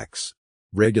noticeable effects.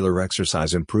 Regular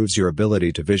exercise improves your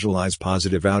ability to visualize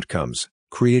positive outcomes,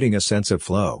 creating a sense of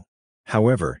flow.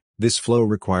 However, this flow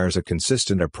requires a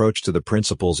consistent approach to the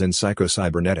principles in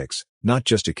psycho-cybernetics, not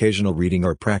just occasional reading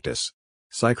or practice.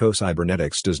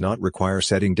 Psycho-cybernetics does not require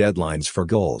setting deadlines for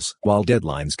goals. While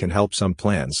deadlines can help some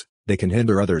plans, they can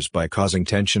hinder others by causing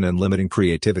tension and limiting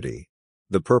creativity.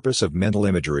 The purpose of mental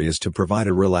imagery is to provide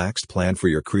a relaxed plan for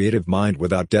your creative mind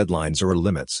without deadlines or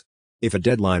limits. If a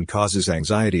deadline causes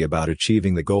anxiety about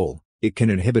achieving the goal, it can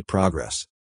inhibit progress.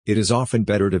 It is often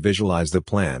better to visualize the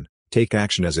plan, take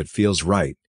action as it feels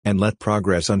right, and let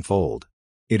progress unfold.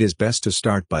 It is best to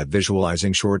start by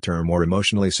visualizing short-term or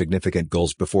emotionally significant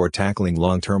goals before tackling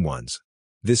long-term ones.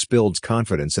 This builds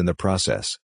confidence in the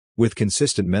process. With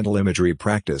consistent mental imagery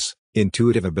practice,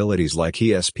 intuitive abilities like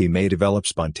ESP may develop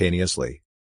spontaneously.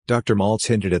 Dr. Maltz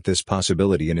hinted at this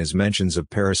possibility in his mentions of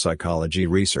parapsychology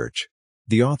research.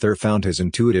 The author found his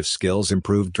intuitive skills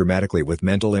improved dramatically with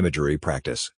mental imagery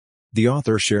practice. The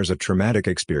author shares a traumatic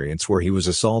experience where he was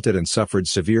assaulted and suffered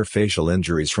severe facial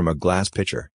injuries from a glass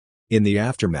pitcher. In the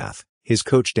aftermath, his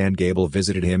coach Dan Gable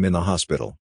visited him in the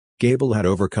hospital. Gable had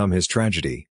overcome his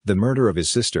tragedy, the murder of his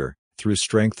sister, through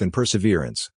strength and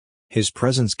perseverance. His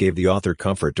presence gave the author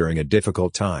comfort during a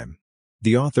difficult time.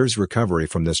 The author's recovery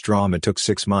from this trauma took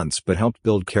 6 months but helped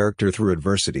build character through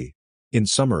adversity. In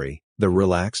summary, the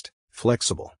relaxed,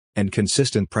 flexible, and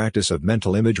consistent practice of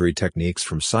mental imagery techniques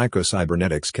from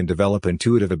psycho-cybernetics can develop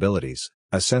intuitive abilities,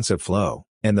 a sense of flow,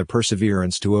 and the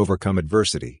perseverance to overcome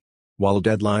adversity. While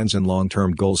deadlines and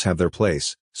long-term goals have their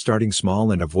place, starting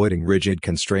small and avoiding rigid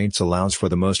constraints allows for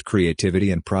the most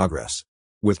creativity and progress.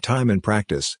 With time and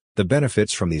practice, the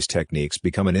benefits from these techniques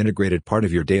become an integrated part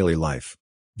of your daily life.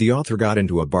 The author got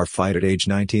into a bar fight at age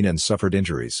 19 and suffered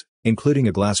injuries, including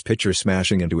a glass pitcher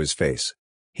smashing into his face.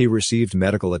 He received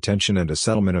medical attention and a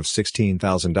settlement of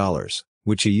 $16,000,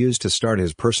 which he used to start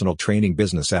his personal training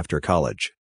business after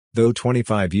college. Though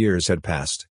 25 years had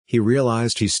passed, he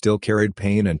realized he still carried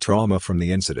pain and trauma from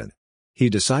the incident. He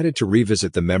decided to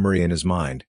revisit the memory in his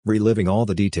mind, reliving all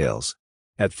the details.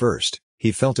 At first,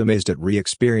 he felt amazed at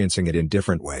re-experiencing it in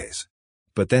different ways.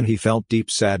 But then he felt deep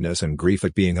sadness and grief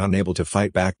at being unable to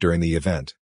fight back during the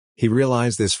event. He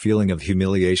realized this feeling of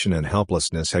humiliation and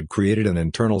helplessness had created an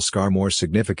internal scar more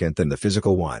significant than the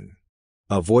physical one.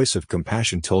 A voice of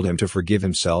compassion told him to forgive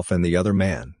himself and the other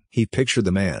man. He pictured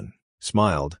the man,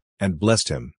 smiled, and blessed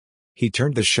him. He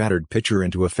turned the shattered pitcher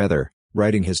into a feather,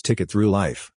 writing his ticket through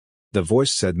life. The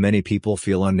voice said many people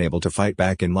feel unable to fight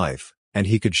back in life, and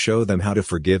he could show them how to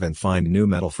forgive and find new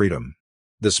mental freedom.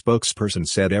 The spokesperson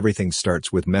said everything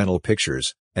starts with mental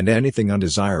pictures, and anything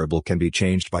undesirable can be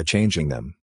changed by changing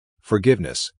them.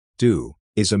 Forgiveness, too,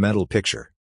 is a mental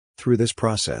picture. Through this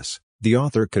process, the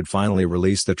author could finally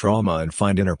release the trauma and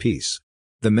find inner peace.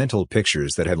 The mental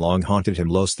pictures that had long haunted him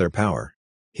lost their power.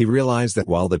 He realized that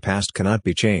while the past cannot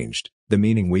be changed, the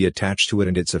meaning we attach to it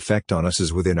and its effect on us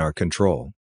is within our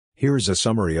control. Here is a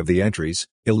summary of the entries.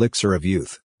 Elixir of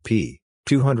Youth, p.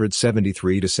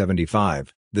 273-75.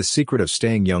 The secret of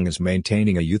staying young is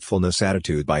maintaining a youthfulness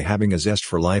attitude by having a zest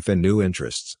for life and new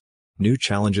interests. New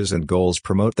challenges and goals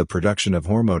promote the production of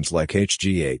hormones like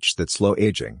HGH that slow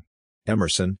aging.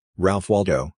 Emerson, Ralph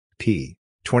Waldo, p.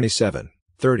 27,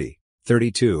 30,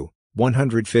 32,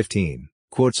 115,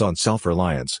 quotes on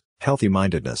self-reliance,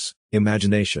 healthy-mindedness,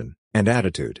 imagination, and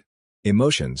attitude.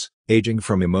 Emotions, Aging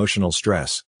from Emotional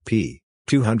Stress, p.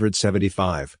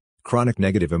 275, chronic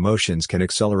negative emotions can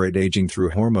accelerate aging through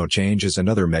hormone changes and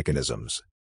other mechanisms.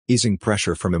 Easing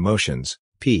pressure from emotions,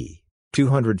 p.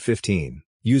 215,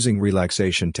 using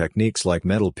relaxation techniques like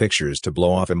mental pictures to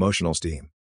blow off emotional steam.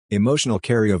 Emotional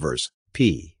carryovers,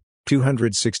 p.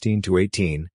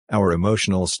 216-18, our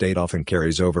emotional state often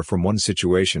carries over from one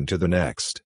situation to the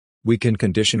next. We can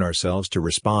condition ourselves to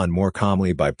respond more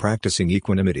calmly by practicing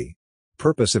equanimity.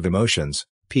 Purpose of emotions,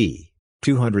 p.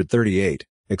 238,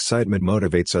 excitement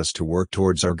motivates us to work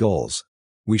towards our goals.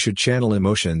 We should channel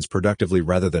emotions productively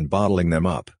rather than bottling them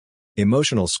up.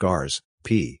 Emotional scars,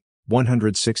 p.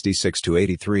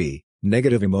 166-83,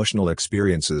 negative emotional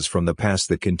experiences from the past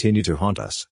that continue to haunt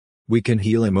us. We can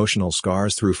heal emotional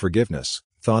scars through forgiveness,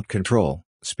 thought control,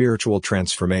 spiritual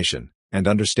transformation, and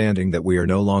understanding that we are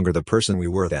no longer the person we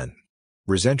were then.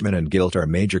 Resentment and guilt are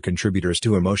major contributors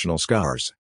to emotional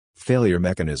scars. Failure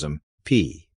mechanism,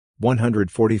 p.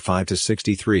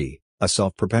 145-63, a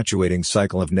self-perpetuating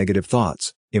cycle of negative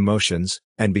thoughts, emotions,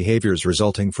 and behaviors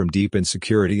resulting from deep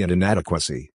insecurity and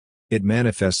inadequacy. It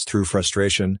manifests through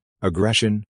frustration,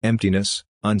 aggression, emptiness,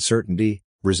 uncertainty,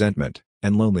 resentment,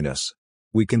 and loneliness.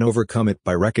 We can overcome it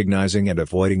by recognizing and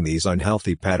avoiding these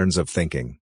unhealthy patterns of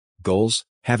thinking. Goals,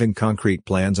 having concrete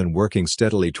plans and working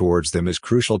steadily towards them is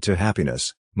crucial to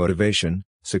happiness, motivation,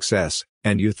 success,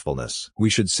 and youthfulness. We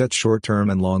should set short-term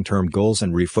and long-term goals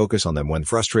and refocus on them when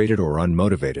frustrated or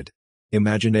unmotivated.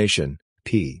 Imagination,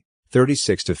 p.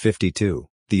 36-52,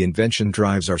 the invention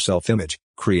drives our self-image,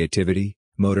 creativity,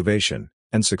 motivation,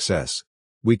 and success.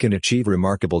 We can achieve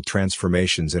remarkable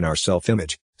transformations in our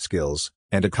self-image, skills,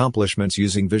 and accomplishments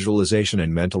using visualization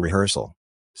and mental rehearsal.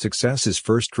 Success is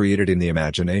first created in the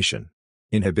imagination.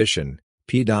 Inhibition,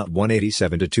 p.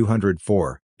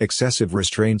 187-204, excessive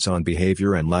restraints on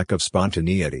behavior and lack of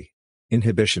spontaneity.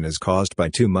 Inhibition is caused by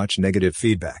too much negative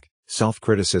feedback,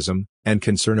 self-criticism, and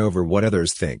concern over what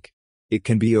others think. It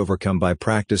can be overcome by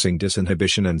practicing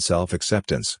disinhibition and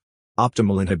self-acceptance.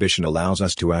 Optimal inhibition allows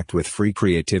us to act with free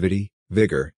creativity,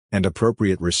 vigor, and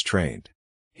appropriate restraint.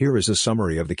 Here is a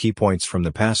summary of the key points from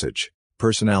the passage.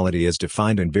 Personality is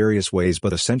defined in various ways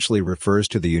but essentially refers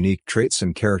to the unique traits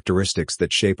and characteristics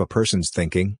that shape a person's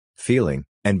thinking, feeling,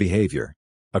 and behavior.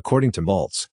 According to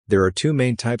Maltz, there are two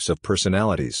main types of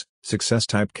personalities: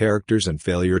 success-type characters and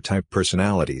failure-type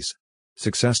personalities.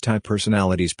 Success-type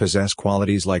personalities possess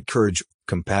qualities like courage,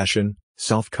 compassion,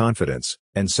 self-confidence,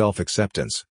 and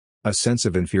self-acceptance. A sense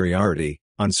of inferiority,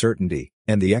 uncertainty,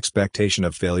 and the expectation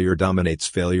of failure dominates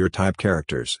failure-type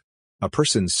characters. A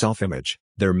person's self-image,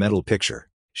 their mental picture,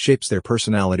 shapes their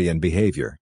personality and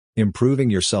behavior.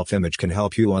 Improving your self-image can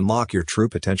help you unlock your true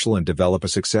potential and develop a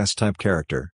success-type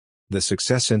character. The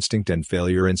success instinct and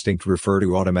failure instinct refer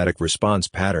to automatic response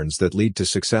patterns that lead to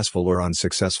successful or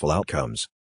unsuccessful outcomes.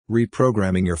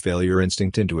 Reprogramming your failure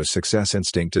instinct into a success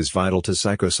instinct is vital to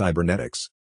psycho-cybernetics.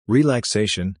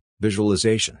 Relaxation,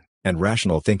 visualization, and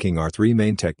rational thinking are three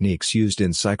main techniques used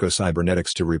in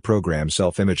psycho-cybernetics to reprogram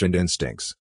self-image and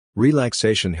instincts.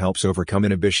 Relaxation helps overcome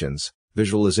inhibitions,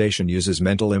 visualization uses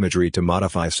mental imagery to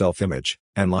modify self-image,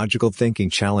 and logical thinking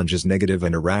challenges negative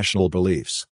and irrational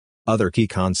beliefs. Other key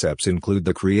concepts include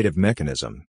the creative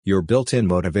mechanism, your built-in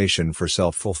motivation for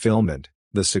self-fulfillment,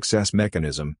 the success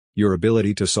mechanism, your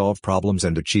ability to solve problems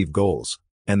and achieve goals,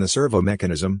 and the servo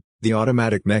mechanism, the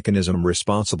automatic mechanism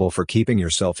responsible for keeping your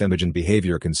self-image and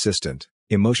behavior consistent.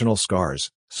 Emotional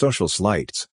scars, social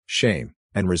slights, shame,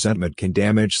 and resentment can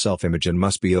damage self-image and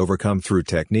must be overcome through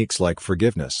techniques like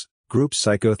forgiveness, group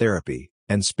psychotherapy,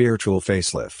 and spiritual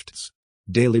facelifts.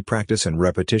 Daily practice and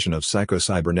repetition of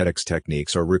psycho-cybernetics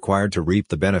techniques are required to reap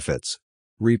the benefits.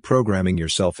 Reprogramming your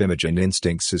self-image and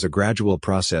instincts is a gradual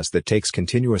process that takes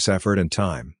continuous effort and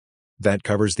time. That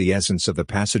covers the essence of the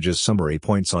passage's summary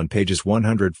points on pages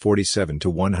 147 to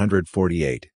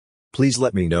 148. Please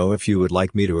let me know if you would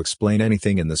like me to explain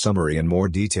anything in the summary in more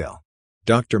detail.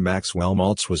 Dr. Maxwell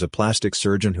Maltz was a plastic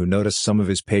surgeon who noticed some of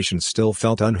his patients still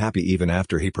felt unhappy even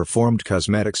after he performed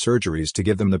cosmetic surgeries to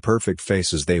give them the perfect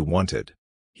faces they wanted.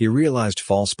 He realized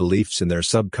false beliefs in their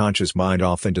subconscious mind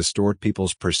often distort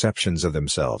people's perceptions of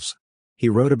themselves. He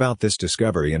wrote about this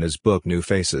discovery in his book New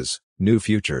Faces, New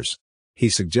Futures. He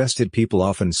suggested people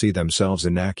often see themselves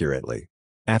inaccurately.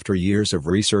 After years of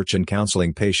research and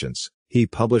counseling patients, he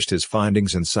published his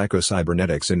findings in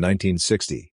Psycho-Cybernetics in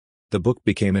 1960. The book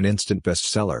became an instant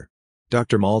bestseller.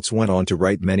 Dr. Maltz went on to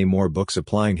write many more books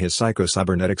applying his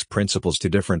Psycho-Cybernetics principles to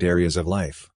different areas of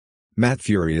life. Matt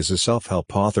Fury is a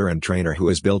self-help author and trainer who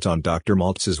is built on Dr.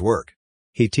 Maltz's work.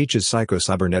 He teaches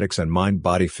psycho-cybernetics and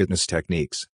mind-body fitness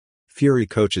techniques. Fury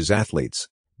coaches athletes,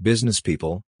 business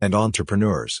people, and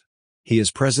entrepreneurs. He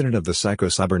is president of the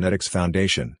Psycho-Cybernetics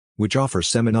Foundation, which offers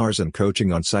seminars and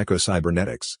coaching on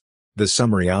psycho-cybernetics. The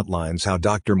summary outlines how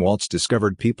Dr. Maltz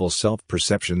discovered people's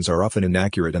self-perceptions are often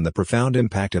inaccurate and the profound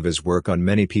impact of his work on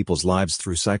many people's lives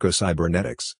through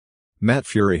psycho-cybernetics. Matt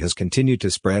Fury has continued to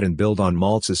spread and build on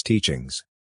Maltz's teachings.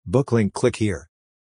 Book link click here.